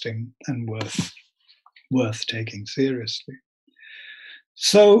interesting and worth taking seriously.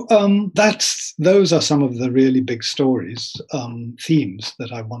 So those are some of the really big stories, themes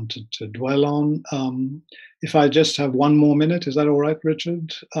that I wanted to dwell on. If I just have one more minute, is that all right,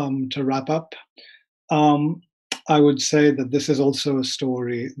 Richard, to wrap up? I would say that this is also a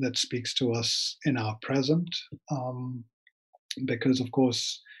story that speaks to us in our present, because, of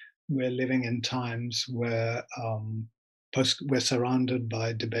course, we're living in times where we're surrounded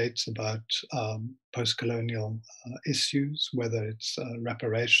by debates about post-colonial issues, whether it's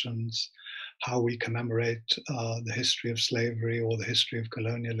reparations, how we commemorate the history of slavery or the history of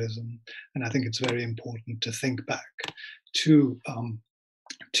colonialism. And I think it's very important to think back to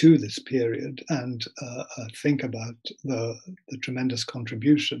this period and think about the tremendous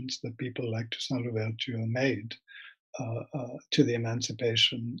contributions that people like Toussaint Louverture made to the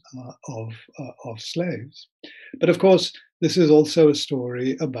emancipation of slaves. But of course, this is also a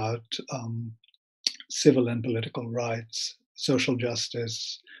story about civil and political rights, social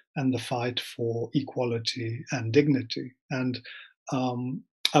justice, and the fight for equality and dignity. And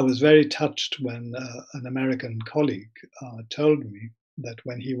I was very touched when an American colleague told me that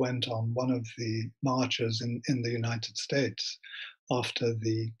when he went on one of the marches in the United States after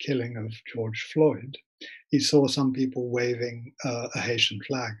the killing of George Floyd, he saw some people waving a Haitian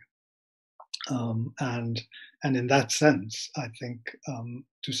flag. And in that sense, I think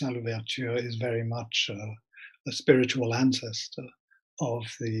Toussaint Louverture is very much a spiritual ancestor of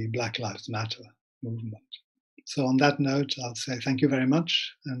the Black Lives Matter movement. So on that note, I'll say thank you very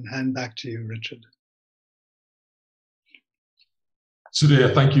much and hand back to you, Richard.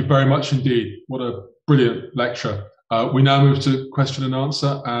 Sudhir, thank you very much indeed. What a brilliant lecture. We now move to question and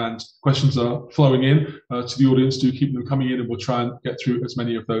answer, and questions are flowing in to the audience. Do keep them coming in, and we'll try and get through as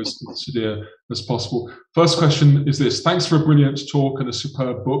many of those, Sudhir, as possible. First question is this: thanks for a brilliant talk and a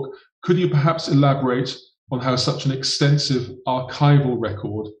superb book. Could you perhaps elaborate on how such an extensive archival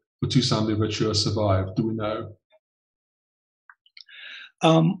record for Toussaint Louverture survived? Do we know?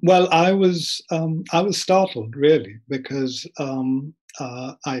 Well, I was startled, really, because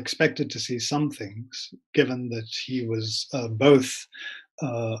I expected to see some things, given that he was both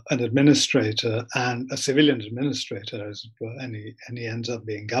an administrator and a civilian administrator, as it were, and he ends up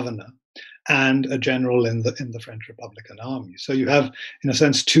being governor. and a general in the French Republican Army. So you have, in a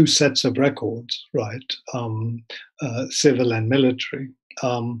sense, two sets of records, right? Civil and military.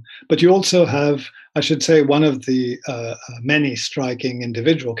 But you also have, I should say, one of the many striking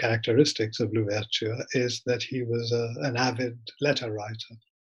individual characteristics of Louverture is that he was an avid letter writer.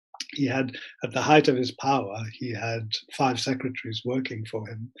 He had, at the height of his power, he had 5 secretaries working for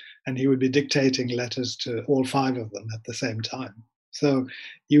him, and he would be dictating letters to all 5 of them at the same time. So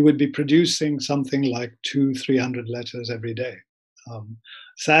you would be producing something like 200-300 letters every day.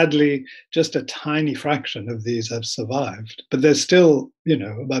 Sadly, just a tiny fraction of these have survived, but there's still,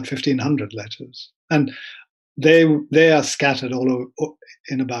 about 1,500 letters, and they are scattered all over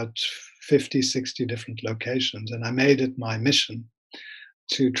in about 50, 60 different locations. And I made it my mission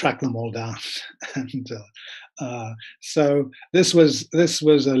to track them all down. And so this was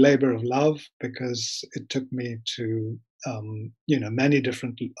a labor of love, because it took me to many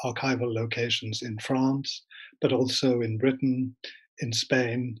different archival locations in France, but also in Britain, in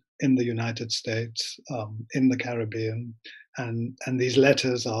Spain, in the United States, in the Caribbean, and these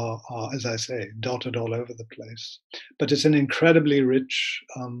letters are, as I say, dotted all over the place. But it's an incredibly rich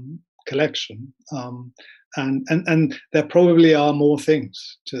collection. And there probably are more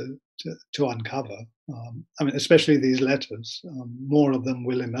things to uncover. Especially these letters. More of them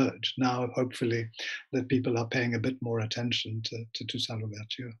will emerge now. Hopefully, that people are paying a bit more attention to Toussaint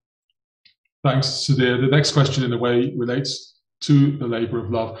Louverture. Thanks, Sudhir. The next question, in a way, relates to the labour of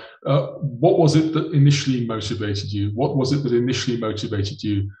love. What was it that initially motivated you? What was it that initially motivated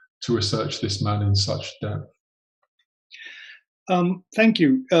you to research this man in such depth? Thank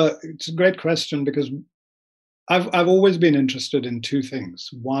you. It's a great question, because I've always been interested in 2 things.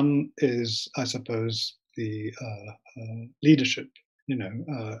 One is, I suppose, the leadership.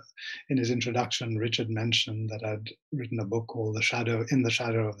 In his introduction, Richard mentioned that I'd written a book called In the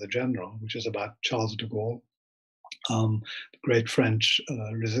Shadow of the General, which is about Charles de Gaulle, the great French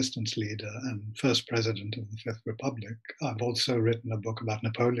resistance leader and first president of the Fifth Republic. I've also written a book about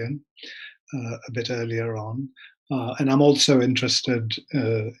Napoleon a bit earlier on. And I'm also interested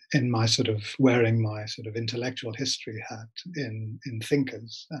in my wearing my intellectual history hat in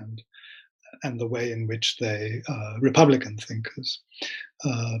thinkers and the way in which they, Republican thinkers,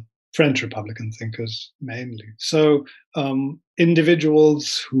 French Republican thinkers mainly. So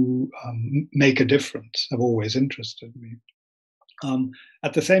individuals who make a difference have always interested me.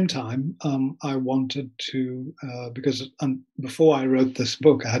 At the same time, I wanted to, because before I wrote this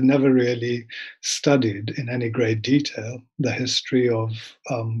book, I had never really studied in any great detail the history of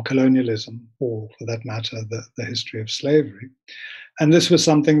colonialism, or for that matter, the history of slavery. And this was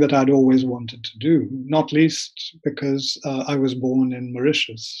something that I'd always wanted to do, not least because I was born in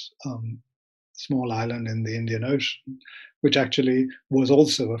Mauritius, small island in the Indian Ocean, which actually was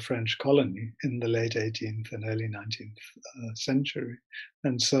also a French colony in the late 18th and early 19th century.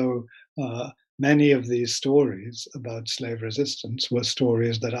 And so many of these stories about slave resistance were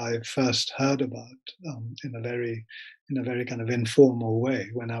stories that I first heard about in a very kind of informal way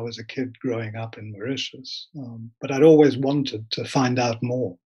when I was a kid growing up in Mauritius. But I'd always wanted to find out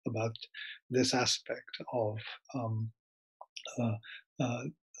more about this aspect of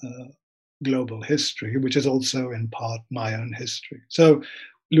global history, which is also in part my own history. So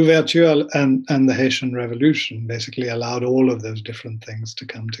Louverture and the Haitian Revolution basically allowed all of those different things to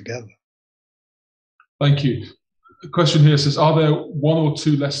come together. Thank you. The question here says, are there 1 or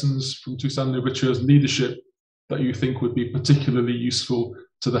 2 lessons from Toussaint Louverture's leadership that you think would be particularly useful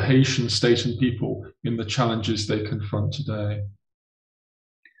to the Haitian state and people in the challenges they confront today?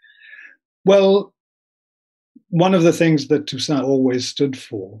 Well, one of the things that Toussaint always stood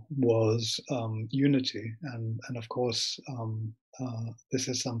for was unity, and of course this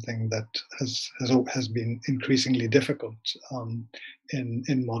is something that has been increasingly difficult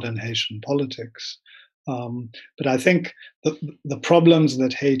in modern Haitian politics. But I think the problems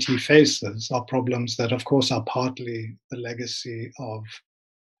that Haiti faces are problems that, of course, are partly the legacy of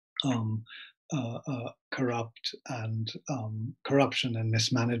corruption and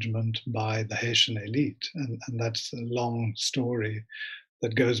mismanagement by the Haitian elite, and that's a long story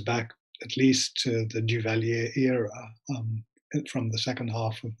that goes back at least to the Duvalier era, from the second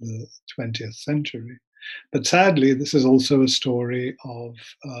half of the 20th century. But sadly, this is also a story of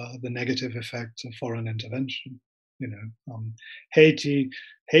the negative effects of foreign intervention.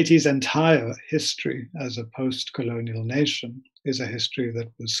 Haiti's entire history as a post-colonial nation is a history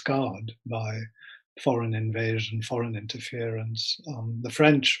that was scarred by foreign invasion, foreign interference. The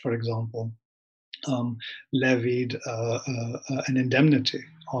French, for example, levied an indemnity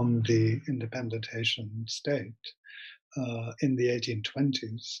on the independent Haitian state. in the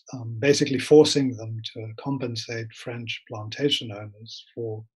 1820s, basically forcing them to compensate French plantation owners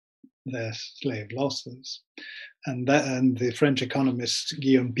for their slave losses. And the French economist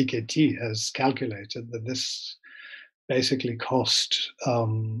Guillaume Piketty has calculated that this basically cost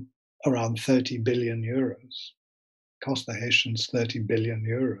around 30 billion euros, cost the Haitians 30 billion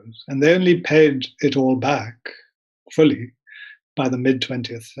euros. And they only paid it all back fully by the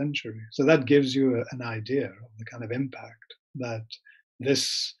mid-20th century. So that gives you an idea of the kind of impact that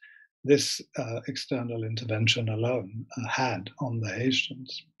this external intervention alone had on the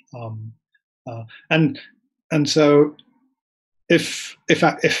Haitians. And so if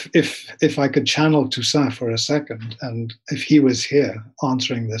I could channel Toussaint for a second, and if he was here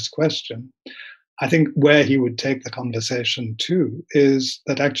answering this question, I think where he would take the conversation to is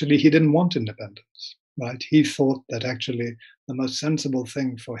that actually he didn't want independence, right? He thought that actually the most sensible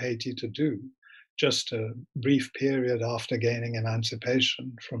thing for Haiti to do, just a brief period after gaining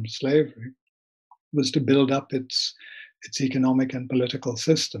emancipation from slavery, was to build up its economic and political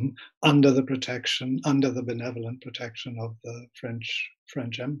system under the benevolent protection of the French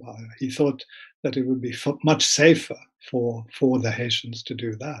Empire. He thought that it would be much safer for the Haitians to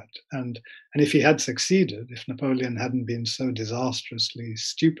do that. And if he had succeeded, if Napoleon hadn't been so disastrously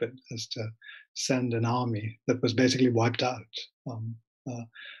stupid as to send an army that was basically wiped out,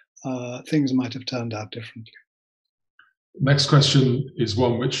 things might have turned out differently. Next question is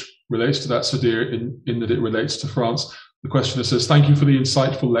one which relates to that, Sudhir, in that it relates to France. The questioner says, thank you for the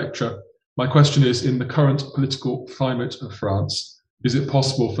insightful lecture. My question is, in the current political climate of France, is it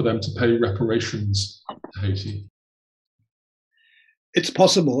possible for them to pay reparations to Haiti? It's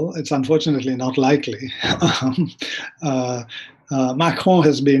possible. It's unfortunately not likely. Macron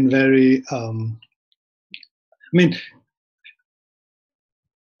has been very,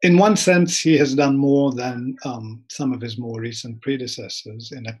 in one sense, he has done more than some of his more recent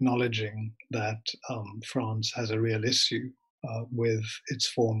predecessors in acknowledging that France has a real issue with its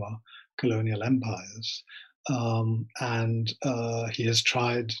former colonial empires. And he has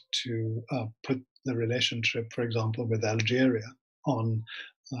tried to put the relationship, for example, with Algeria on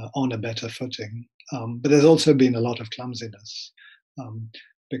a better footing. But there's also been a lot of clumsiness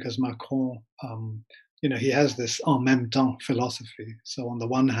because Macron, he has this en même temps philosophy. So on the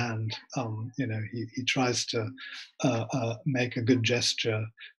one hand, he tries to make a good gesture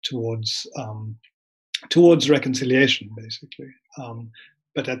towards reconciliation, basically.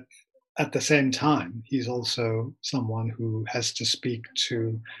 But at the same time, he's also someone who has to speak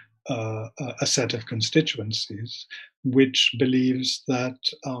to a set of constituencies which believes that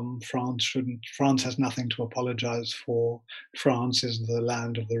France has nothing to apologize for. France is the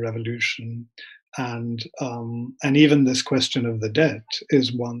land of the revolution. And even this question of the debt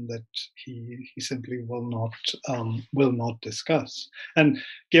is one that he simply will not discuss. And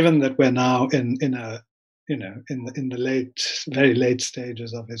given that we're now in the very late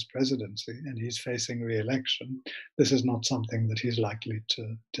stages of his presidency and he's facing re-election, this is not something that he's likely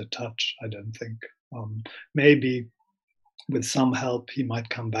to touch, I don't think. Maybe with some help he might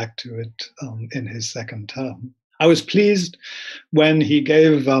come back to it in his second term. I was pleased when he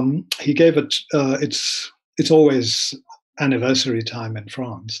gave it. It's always anniversary time in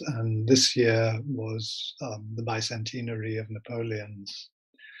France, and this year was the bicentenary of Napoleon's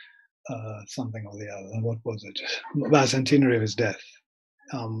something or the other. What was it? Bicentenary of his death.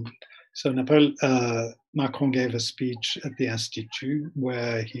 So Macron gave a speech at the Institut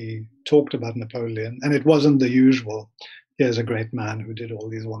where he talked about Napoleon, and it wasn't the usual, here's a great man who did all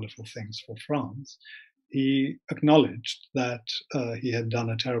these wonderful things for France. He acknowledged that he had done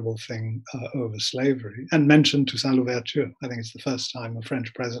a terrible thing over slavery and mentioned Toussaint Louverture. I think it's the first time a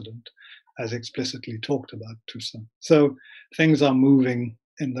French president has explicitly talked about Toussaint. So things are moving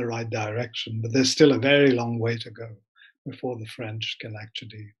in the right direction, but there's still a very long way to go before the French can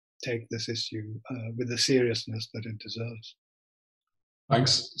actually take this issue with the seriousness that it deserves.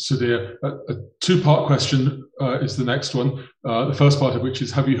 Thanks, Sudhir. A two-part question is the next one. The first part of which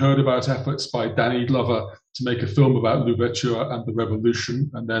is, have you heard about efforts by Danny Glover to make a film about Louverture and the revolution?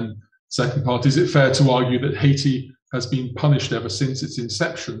 And then second part, is it fair to argue that Haiti has been punished ever since its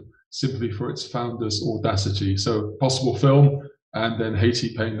inception simply for its founders' audacity? So possible film, and then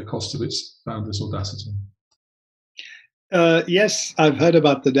Haiti paying the cost of its founders' audacity. Yes, I've heard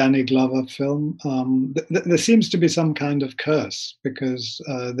about the Danny Glover film. There seems to be some kind of curse because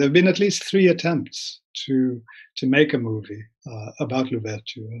there have been at least 3 attempts to make a movie about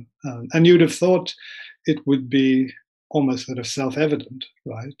Louverture. And you'd have thought it would be almost sort of self-evident,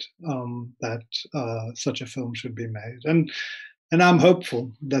 right, that such a film should be made. And and I'm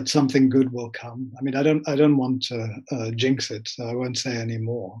hopeful that something good will come. I mean, I don't want to jinx it, so I won't say any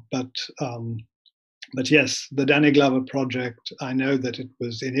more. But yes, the Danny Glover project, I know that it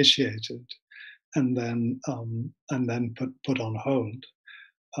was initiated and then put on hold.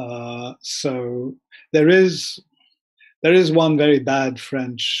 So there is one very bad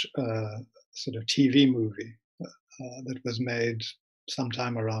French sort of TV movie that was made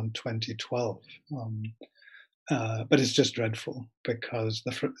sometime around 2012. But it's just dreadful because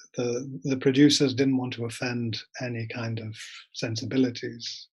the producers didn't want to offend any kind of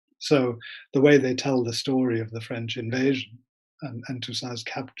sensibilities. So the way they tell the story of the French invasion and Toussaint's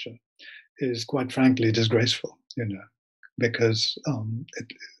capture is, quite frankly, disgraceful. Because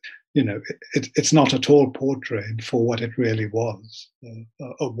it's not at all portrayed for what it really was,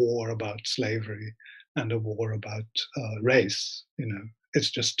 a war about slavery and a war about race. It's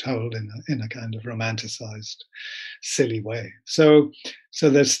just told in a kind of romanticized, silly way. So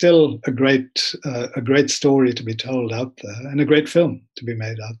there's still a great story to be told out there, and a great film to be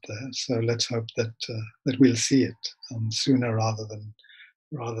made out there. So let's hope that we'll see it sooner rather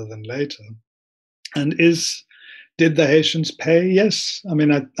than later. And did the Haitians pay? Yes. I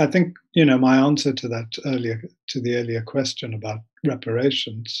mean, I think my answer to the earlier question about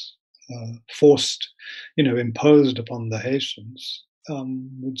reparations imposed upon the Haitians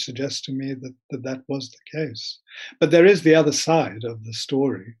would suggest to me that was the case. But there is the other side of the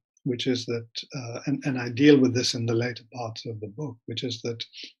story, which is that, and I deal with this in the later parts of the book, which is that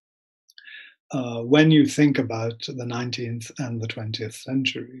when you think about the 19th and the 20th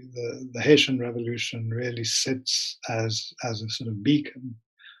century, the Haitian Revolution really sits as a sort of beacon,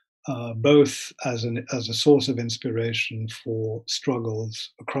 both as a source of inspiration for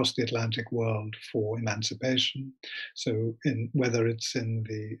struggles across the Atlantic world for emancipation. So whether it's in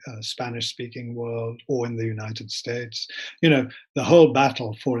the Spanish-speaking world or in the United States, the whole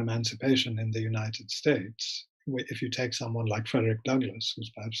battle for emancipation in the United States, if you take someone like Frederick Douglass,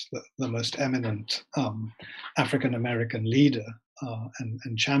 who's perhaps the most eminent African-American leader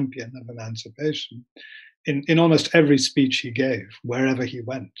and champion of emancipation, in almost every speech he gave, wherever he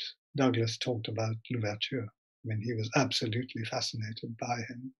went, Douglass talked about Louverture. I mean, he was absolutely fascinated by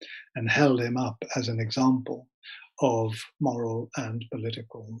him and held him up as an example of moral and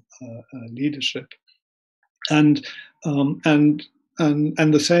political leadership. And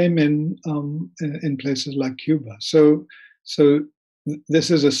the same in places like Cuba. So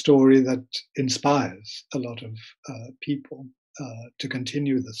this is a story that inspires a lot of people to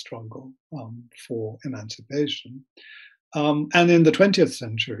continue the struggle for emancipation. And in the 20th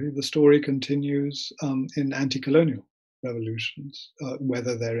century, the story continues in anti-colonial revolutions,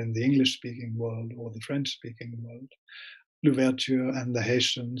 whether they're in the English-speaking world or the French-speaking world. Louverture and the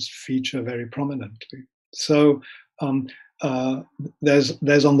Haitians feature very prominently. So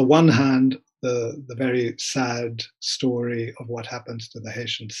there's on the one hand the very sad story of what happens to the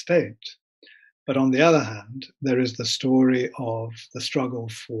Haitian state, but on the other hand, there is the story of the struggle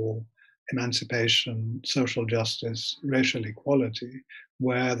for emancipation, social justice, racial equality,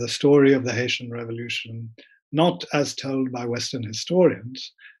 where the story of the Haitian Revolution, not as told by Western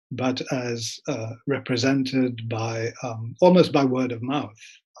historians, but as represented by almost by word of mouth,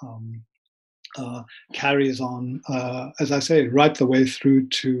 carries on, as I say, right the way through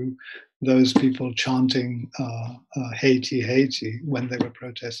to those people chanting Haiti, Haiti when they were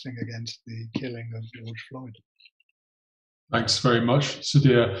protesting against the killing of George Floyd. Thanks very much,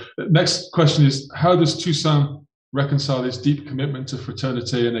 Sudhir. Next question is, how does Toussaint reconcile his deep commitment to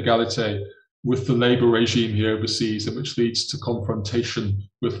fraternité and égalité with the labor regime he oversees, and which leads to confrontation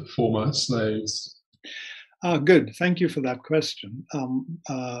with former slaves? Good. Thank you for that question.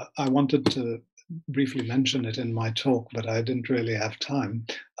 I wanted to briefly mention it in my talk, but I didn't really have time.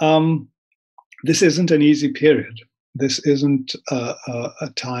 This isn't an easy period. This isn't a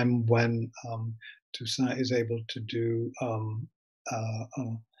time when Toussaint is able to do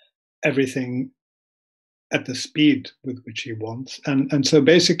everything at the speed with which he wants. And so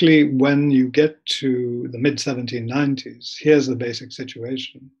basically, when you get to the mid-1790s, here's the basic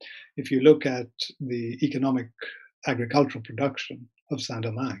situation. If you look at the economic agricultural production of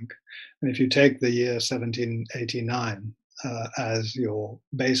Saint-Domingue, and if you take the year 1789 as your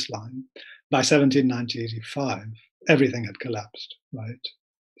baseline, by 1795, everything had collapsed, right?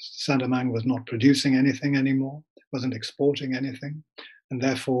 Saint-Domingue was not producing anything anymore, wasn't exporting anything, and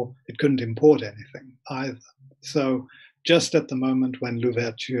therefore it couldn't import anything either. So just at the moment when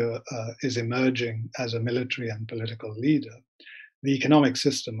Louverture is emerging as a military and political leader, the economic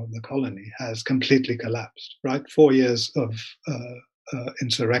system of the colony has completely collapsed, right? 4 years of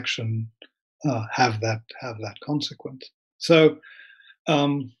insurrection have that consequence. So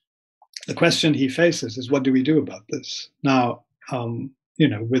the question he faces is, what do we do about this? Now,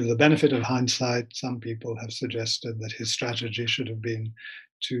 with the benefit of hindsight, some people have suggested that his strategy should have been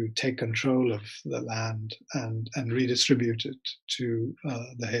to take control of the land and redistribute it to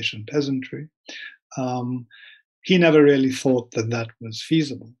the Haitian peasantry. He never really thought that was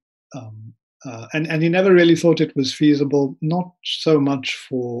feasible. And he never really thought it was feasible, not so much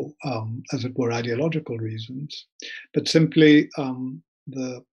for, as it were, ideological reasons, but simply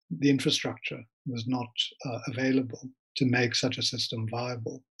the infrastructure was not available to make such a system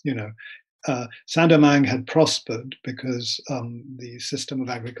viable. Saint-Domingue had prospered because the system of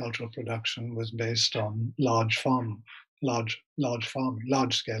agricultural production was based on large-scale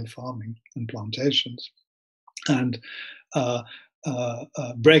farming and plantations, and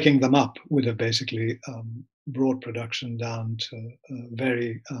breaking them up would have basically brought production down to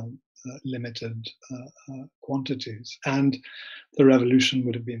very limited quantities, and the revolution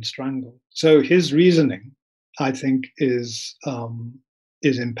would have been strangled. So his reasoning, I think, is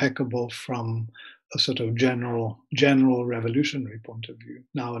impeccable from a sort of general revolutionary point of view.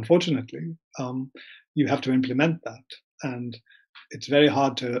 Now, unfortunately, you have to implement that, and it's very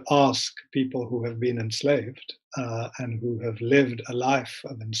hard to ask people who have been enslaved and who have lived a life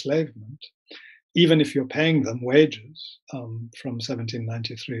of enslavement, even if you're paying them wages from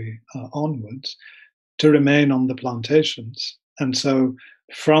 1793 onwards, to remain on the plantations. And so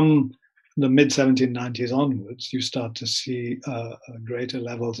from the mid-1790s onwards, you start to see greater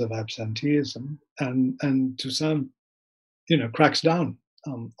levels of absenteeism, and Toussaint, cracks down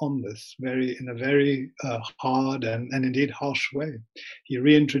on this in a very hard and indeed harsh way. He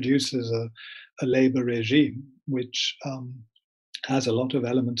reintroduces a labor regime which has a lot of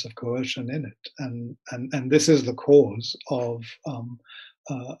elements of coercion in it, and this is the cause of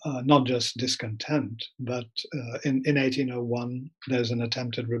not just discontent, but in 1801 there's an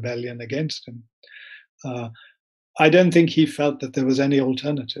attempted rebellion against him. I don't think he felt that there was any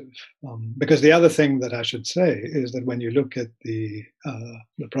alternative, because the other thing that I should say is that when you look at the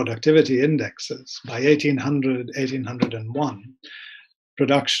productivity indexes, by 1800, 1801,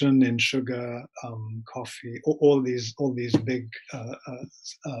 production in sugar, coffee, all these big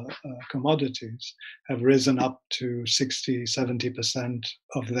commodities have risen up to 60, 70%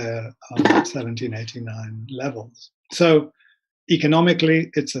 of their 1789 levels. So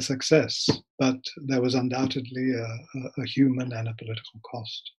economically, it's a success, but there was undoubtedly a human and a political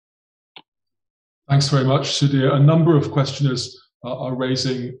cost. Thanks very much, Sudhir. A number of questioners are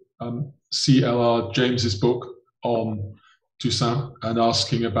raising C.L.R. James's book on Toussaint and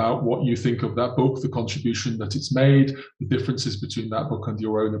asking about what you think of that book, the contribution that it's made, the differences between that book and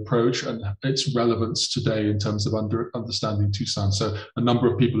your own approach, and its relevance today in terms of understanding Toussaint. So a number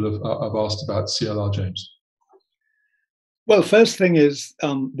of people have asked about C.L.R. James. Well, first thing is,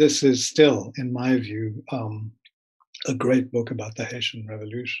 this is still, in my view, a great book about the Haitian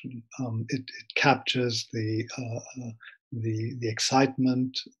Revolution. It captures the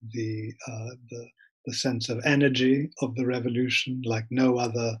excitement, the sense of energy of the revolution, like no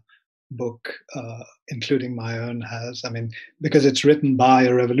other book, including my own, has. I mean, because it's written by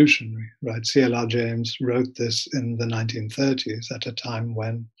a revolutionary, right? C.L.R. James wrote this in the 1930s at a time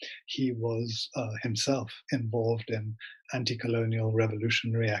when he was himself involved in anti-colonial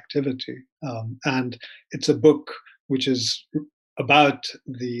revolutionary activity. And it's a book which is about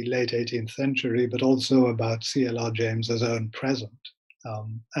the late 18th century, but also about C.L.R. James's own present.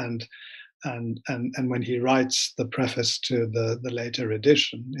 And when he writes the preface to the later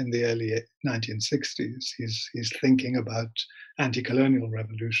edition in the early 1960s, he's thinking about anti-colonial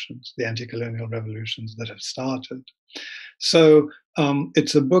revolutions, the anti-colonial revolutions that have started. So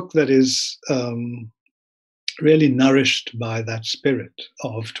it's a book that is really nourished by that spirit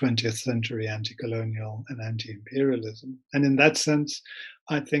of 20th century anti-colonial and anti-imperialism. And in that sense,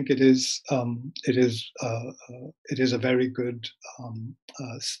 I think it is a very good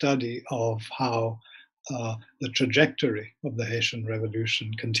study of how the trajectory of the Haitian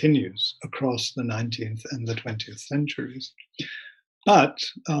Revolution continues across the 19th and the 20th centuries. But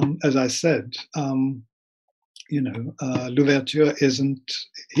as I said, Louverture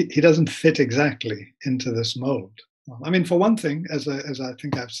he doesn't fit exactly into this mold. I mean, for one thing, as I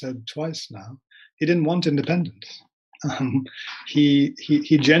think I've said twice now, he didn't want independence. He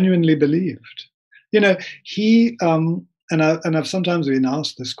genuinely believed, and I've sometimes been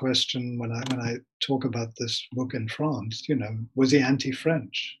asked this question when I talk about this book in France. Was he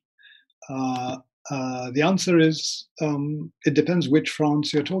anti-French? The answer is it depends which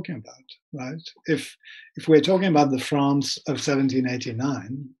France you're talking about, right? If we're talking about the France of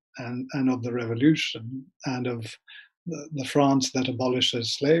 1789 and of the Revolution and of the France that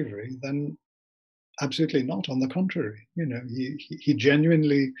abolishes slavery, then absolutely not. On the contrary, he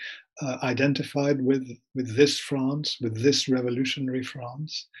genuinely identified with this France, with this revolutionary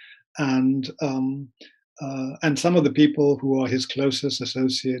France, and some of the people who are his closest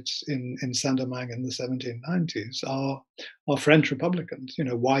associates in Saint-Domingue in the 1790s are French Republicans,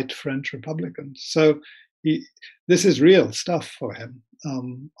 white French Republicans. So this is real stuff for him.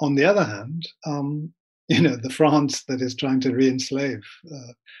 On the other hand, the France that is trying to re-enslave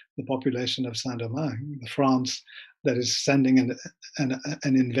the population of Saint-Domingue, the France that is sending an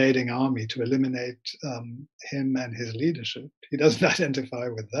invading army to eliminate him and his leadership, he doesn't identify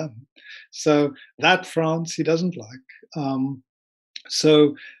with them. So that France he doesn't like.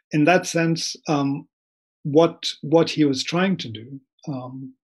 So in that sense, what he was trying to do,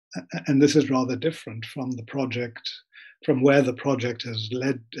 and this is rather different from the project, from where the project has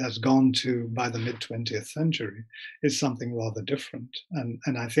gone to by the mid-20th century, is something rather different.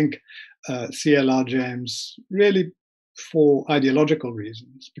 And I think C.L.R. James, really for ideological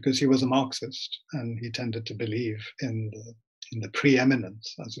reasons, because he was a Marxist and he tended to believe in the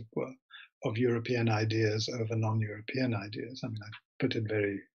preeminence, as it were, of European ideas over non-European ideas. I mean, I put it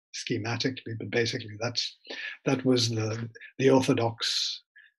very schematically, but basically that was the orthodox.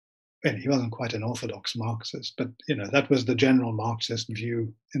 And he wasn't quite an orthodox Marxist, but that was the general Marxist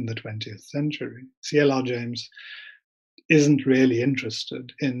view in the 20th century. C.L.R. James isn't really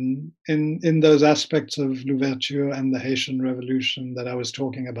interested in those aspects of Louverture and the Haitian Revolution that I was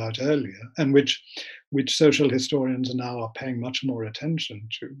talking about earlier, and which social historians now are paying much more attention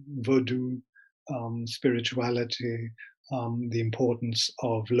to: Vodou, spirituality, the importance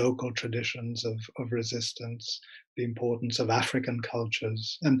of local traditions of resistance, the importance of African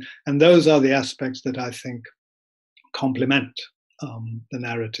cultures. And those are the aspects that I think complement the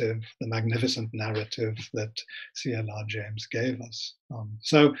narrative, the magnificent narrative that C.L.R. James gave us.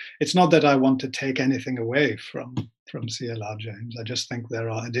 So it's not that I want to take anything away from C.L.R. James. I just think there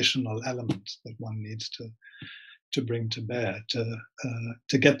are additional elements that one needs to bring to bear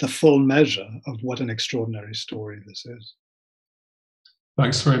to get the full measure of what an extraordinary story this is.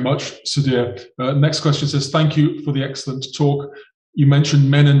 Thanks very much, Sudhir. Next question says, thank you for the excellent talk. You mentioned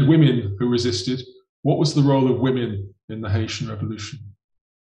men and women who resisted. What was the role of women in the Haitian Revolution?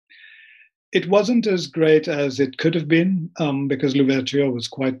 It wasn't as great as it could have been, because Louverture was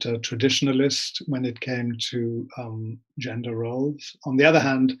quite a traditionalist when it came to gender roles. On the other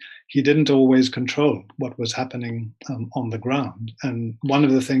hand, he didn't always control what was happening on the ground. And one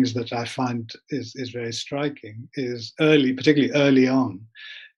of the things that I find is very striking is particularly early on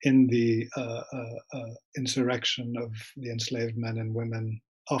in the insurrection of the enslaved men and women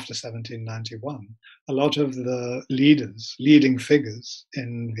after 1791, a lot of the leading figures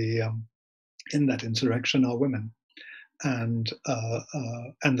in that insurrection are women, and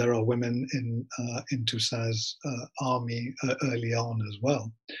there are women in Toussaint's army early on as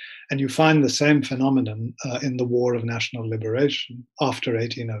well. And you find the same phenomenon in the War of National Liberation after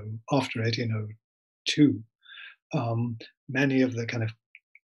 1802. Many of the kind of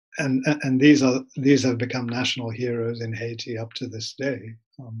and these have become national heroes in Haiti up to this day.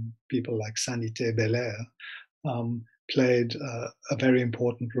 People like Sanité Belair played a very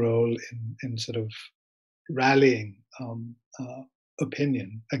important role in sort of rallying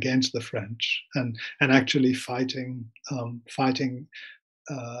opinion against the French and actually fighting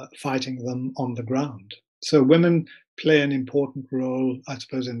them on the ground. So women play an important role, I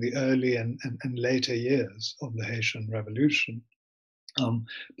suppose, in the early and later years of the Haitian Revolution.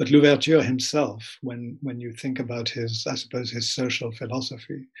 But Louverture himself, when you think about his social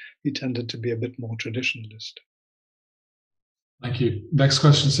philosophy, he tended to be a bit more traditionalist. Thank you. Next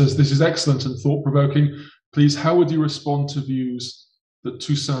question says, this is excellent and thought-provoking. Please, how would you respond to views that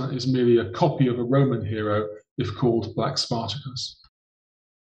Toussaint is merely a copy of a Roman hero, if called Black Spartacus?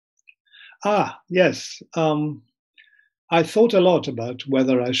 Yes. I thought a lot about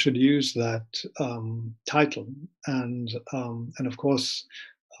whether I should use that title, and of course,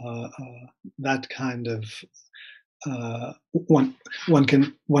 that kind of one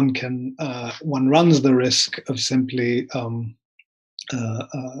runs the risk of simply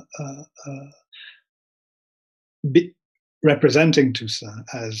representing Toussaint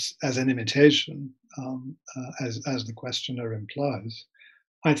as an imitation, as the questioner implies.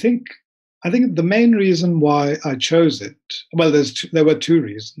 I think the main reason why I chose it, well, there were two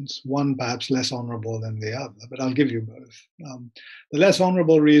reasons. One perhaps less honorable than the other, but I'll give you both. The less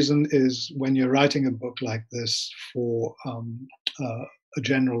honorable reason is when you're writing a book like this for a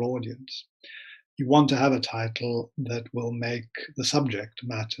general audience, you want to have a title that will make the subject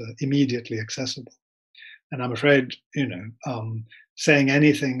matter immediately accessible. And I'm afraid, saying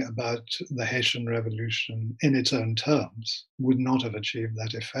anything about the Haitian Revolution in its own terms would not have achieved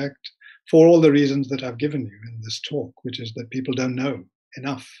that effect, for all the reasons that I've given you in this talk, which is that people don't know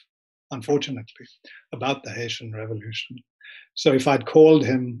enough, unfortunately, about the Haitian Revolution. So if I'd called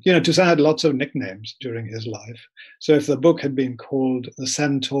him, Toussaint had lots of nicknames during his life. So if the book had been called The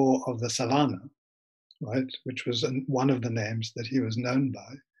Centaur of the Savannah, right, which was one of the names that he was known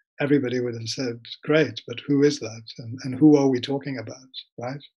by, everybody would have said, great, but who is that? And who are we talking about,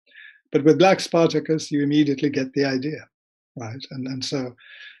 right? But with Black Spartacus, you immediately get the idea, right? And so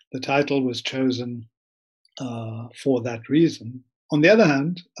the title was chosen for that reason. On the other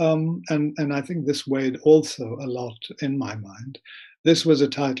hand, and I think this weighed also a lot in my mind, this was a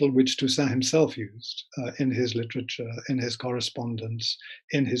title which Toussaint himself used in his literature, in his correspondence,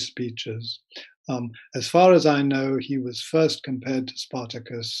 in his speeches. As far as I know, he was first compared to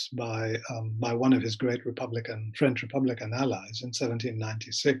Spartacus by one of his great French Republican allies in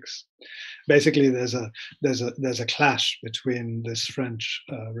 1796. Basically, there's a clash between this French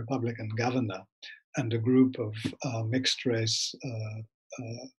Republican governor and a group of mixed race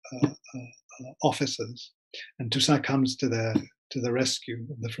officers, and Toussaint comes to the rescue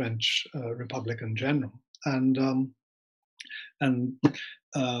of the French Republican general and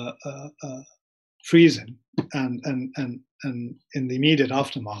frees him. And in the immediate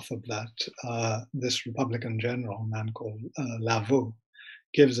aftermath of that, this Republican general, a man called Lavaux,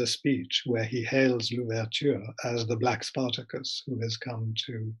 gives a speech where he hails Louverture as the Black Spartacus who has come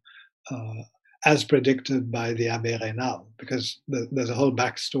to, as predicted by the Abbé Raynal, because there's a whole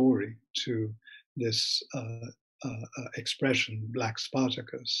backstory to this expression, Black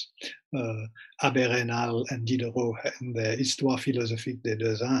Spartacus. Abbé Raynal and Diderot in their Histoire philosophique des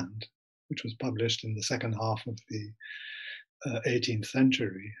deux Indes, which was published in the second half of the 18th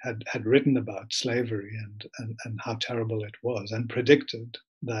century, had written about slavery and how terrible it was, and predicted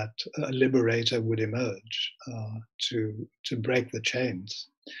that a liberator would emerge to break the chains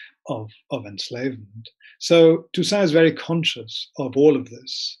of enslavement. So Toussaint is very conscious of all of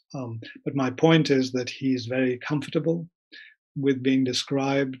this. But my point is that he's very comfortable with being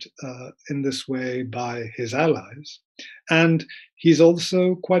described in this way by his allies. And he's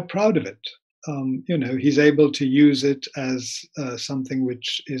also quite proud of it. He's able to use it as something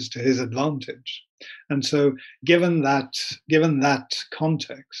which is to his advantage. And so given that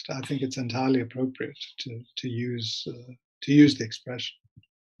context, I think it's entirely appropriate to use the expression.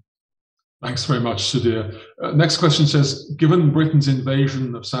 Thanks very much, Sudhir. Next question says, given Britain's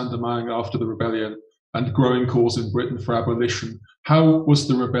invasion of Saint-Domingue after the rebellion and growing calls in Britain for abolition, how was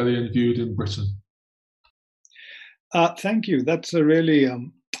the rebellion viewed in Britain? Thank you. That's a really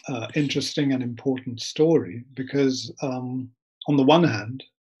interesting and important story, because on the one hand,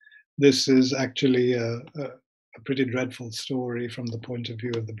 this is actually a pretty dreadful story from the point of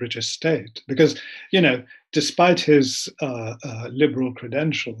view of the British state, because, despite his liberal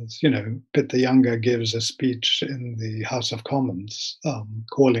credentials, Pitt the Younger gives a speech in the House of Commons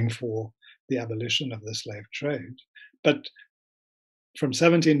calling for the abolition of the slave trade. But from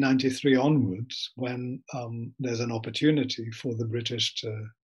 1793 onwards, when there's an opportunity for the British to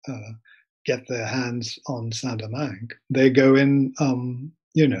get their hands on Saint-Domingue, they go in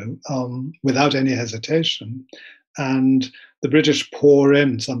without any hesitation. And the British pour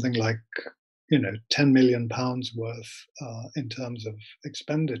in something like, 10 million pounds worth in terms of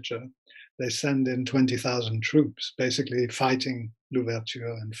expenditure. They send in 20,000 troops, basically fighting Louverture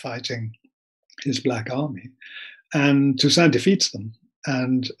and fighting his Black Army. And Toussaint defeats them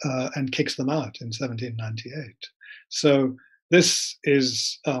and kicks them out in 1798. So this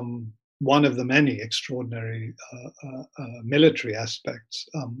is one of the many extraordinary military aspects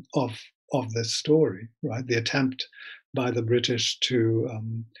of this story, right? The attempt by the British to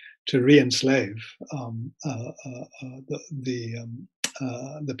re-enslave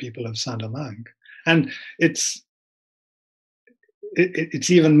the people of Saint-Domingue, and it's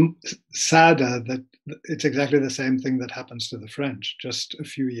even sadder that it's exactly the same thing that happens to the French just a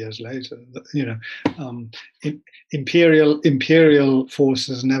few years later. Imperial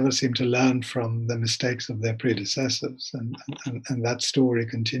forces never seem to learn from the mistakes of their predecessors, and that story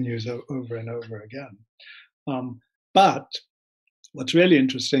continues over and over again. But what's really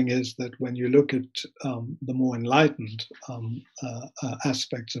interesting is that when you look at the more enlightened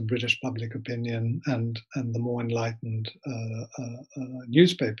aspects of British public opinion and the more enlightened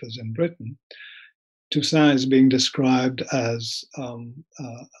newspapers in Britain, Toussaint is being described as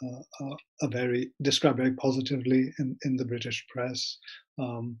described very positively in the British press.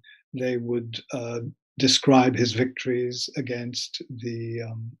 They would describe his victories against the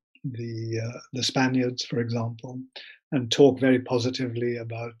the Spaniards, for example, and talk very positively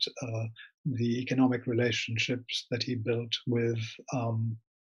about the economic relationships that he built with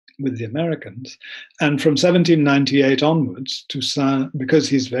the Americans. And from 1798 onwards, Toussaint, because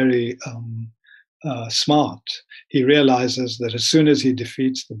he's very smart, he realizes that as soon as he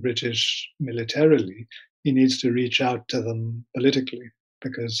defeats the British militarily, he needs to reach out to them politically,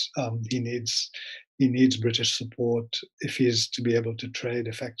 because he needs British support if he's to be able to trade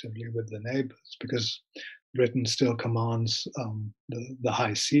effectively with the neighbors, because Britain still commands the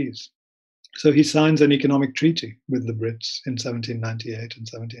high seas. So he signs an economic treaty with the Brits in 1798 and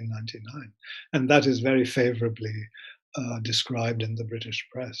 1799, and that is very favorably described in the British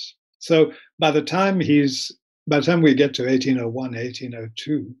press. So by the time we get to 1801,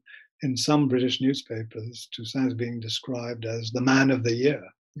 1802, in some British newspapers, Toussaint is being described as the man of the year.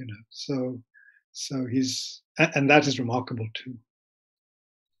 So he's, and that is remarkable too.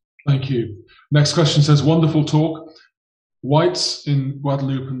 Thank you. Next question says, wonderful talk. Whites in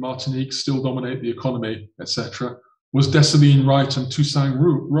Guadeloupe and Martinique still dominate the economy, etc. Was Dessalines right and Toussaint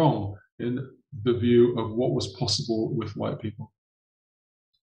wrong in the view of what was possible with white people?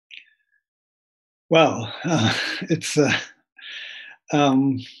 Well, it's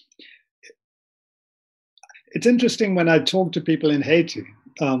interesting when I talk to people in Haiti.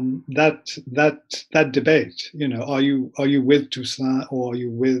 That debate, are you with Toussaint or are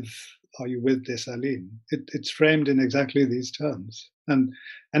you with Dessalines? It's framed in exactly these terms. And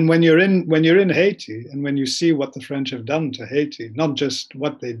when you're in Haiti, and when you see what the French have done to Haiti, not just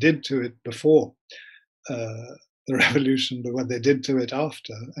what they did to it before the revolution, but what they did to it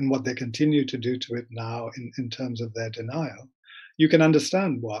after, and what they continue to do to it now in terms of their denial, you can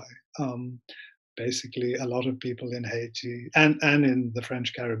understand why. Basically, a lot of people in Haiti and in the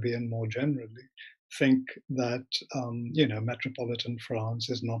French Caribbean more generally think that metropolitan France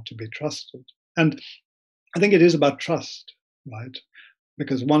is not to be trusted. And I think it is about trust, right?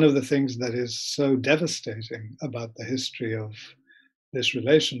 Because one of the things that is so devastating about the history of this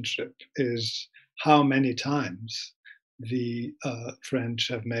relationship is how many times the French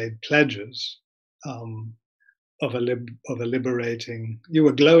have made pledges of a liberating. You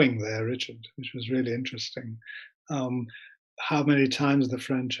were glowing there, Richard, which was really interesting. How many times the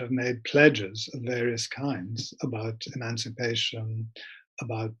French have made pledges of various kinds about emancipation,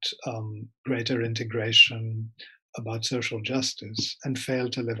 about greater integration, about social justice, and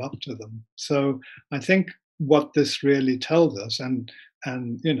failed to live up to them. So I think what this really tells us, and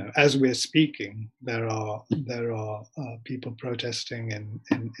as we're speaking, there are people protesting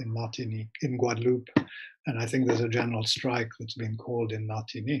in Martinique, in Guadeloupe, and I think there's a general strike that's been called in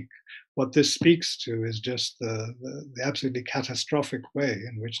Martinique. What this speaks to is just the absolutely catastrophic way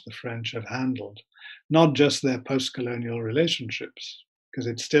in which the French have handled not just their post-colonial relationships, because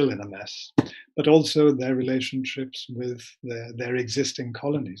it's still in a mess, but also their relationships with their existing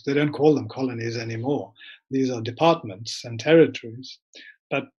colonies. They don't call them colonies anymore. These are departments and territories.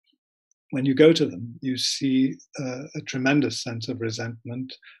 But when you go to them, you see a tremendous sense of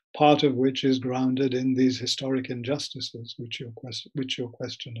resentment, part of which is grounded in these historic injustices, which your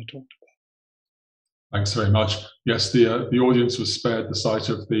questioner talked about. Thanks very much. Yes, the audience was spared the sight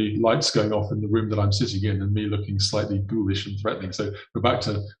of the lights going off in the room that I'm sitting in and me looking slightly ghoulish and threatening. So we're back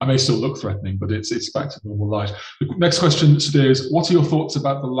to, I may still look threatening, but it's back to normal light. The next question, Sudhir, is what are your thoughts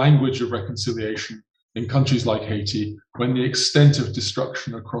about the language of reconciliation in countries like Haiti when the extent of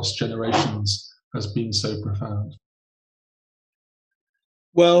destruction across generations has been so profound?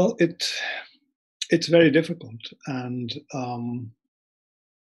 Well, it's very difficult. And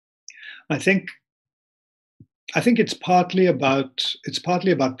I think it's partly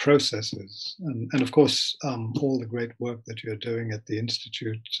about processes, and of course all the great work that you're doing at the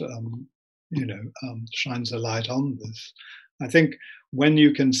Institute, shines a light on this. I think when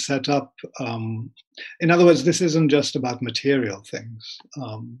you can set up, in other words, this isn't just about material things.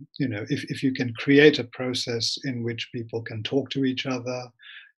 If you can create a process in which people can talk to each other,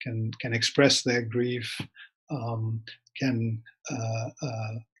 can express their grief, can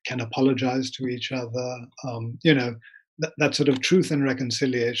apologize to each other, that sort of truth and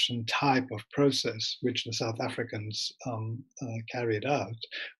reconciliation type of process, which the South Africans carried out,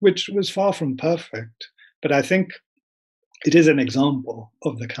 which was far from perfect, but I think it is an example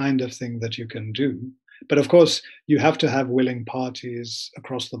of the kind of thing that you can do. But of course, you have to have willing parties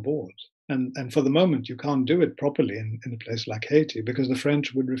across the board. And for the moment, you can't do it properly in a place like Haiti because the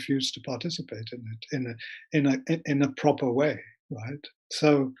French would refuse to participate in it in a proper way, right?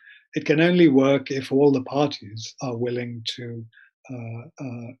 So it can only work if all the parties are willing to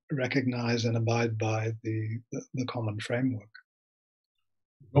recognize and abide by the common framework.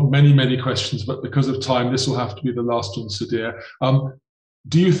 Got many, many questions, but because of time, this will have to be the last one, Sudhir.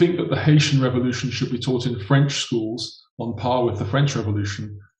 Do you think that the Haitian Revolution should be taught in French schools on par with the French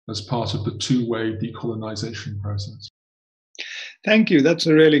Revolution as part of the two-way decolonization process? Thank you. That's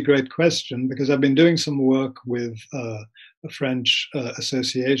a really great question, because I've been doing some work with a French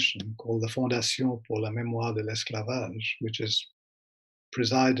association called the Fondation pour la Mémoire de l'Esclavage, which is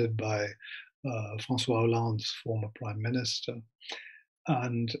presided by François Hollande's former prime minister.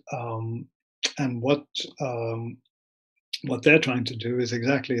 And what they're trying to do is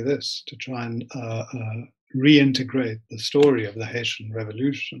exactly this, to try and reintegrate the story of the Haitian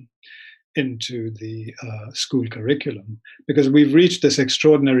Revolution into the school curriculum, because we've reached this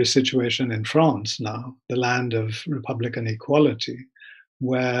extraordinary situation in France now, the land of Republican equality,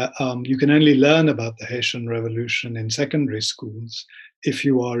 where you can only learn about the Haitian Revolution in secondary schools if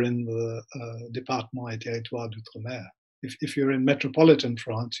you are in the Département et Territoire d'Outre-mer. If you're in metropolitan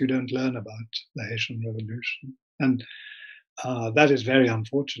France, you don't learn about the Haitian Revolution, and that is very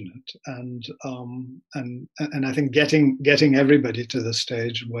unfortunate. And I think getting everybody to the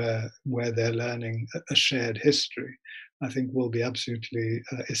stage where they're learning a shared history, I think will be absolutely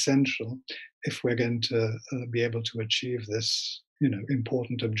essential if we're going to be able to achieve this,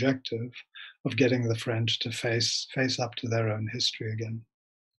 important objective of getting the French to face up to their own history again.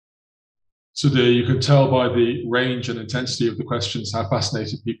 Sudhir, you can tell by the range and intensity of the questions how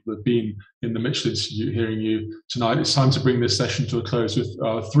fascinated people have been in the Mitchell Institute hearing you tonight. It's time to bring this session to a close with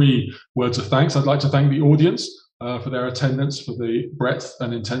 3 words of thanks. I'd like to thank the audience for their attendance, for the breadth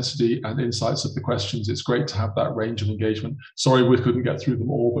and intensity and insights of the questions. It's great to have that range of engagement. Sorry we couldn't get through them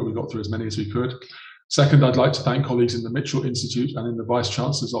all, but we got through as many as we could. Second, I'd like to thank colleagues in the Mitchell Institute and in the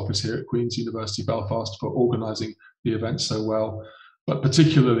Vice-Chancellor's office here at Queen's University Belfast for organising the event so well, but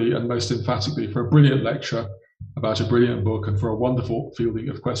particularly and most emphatically for a brilliant lecture about a brilliant book and for a wonderful fielding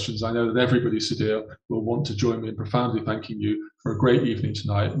of questions. I know that everybody, Sudhir, will want to join me in profoundly thanking you for a great evening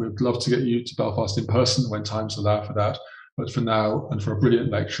tonight. We'd love to get you to Belfast in person when times allow for that. But for now, and for a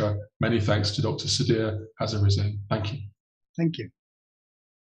brilliant lecture, many thanks to Dr. Sudhir Hazareesingh. Thank you. Thank you.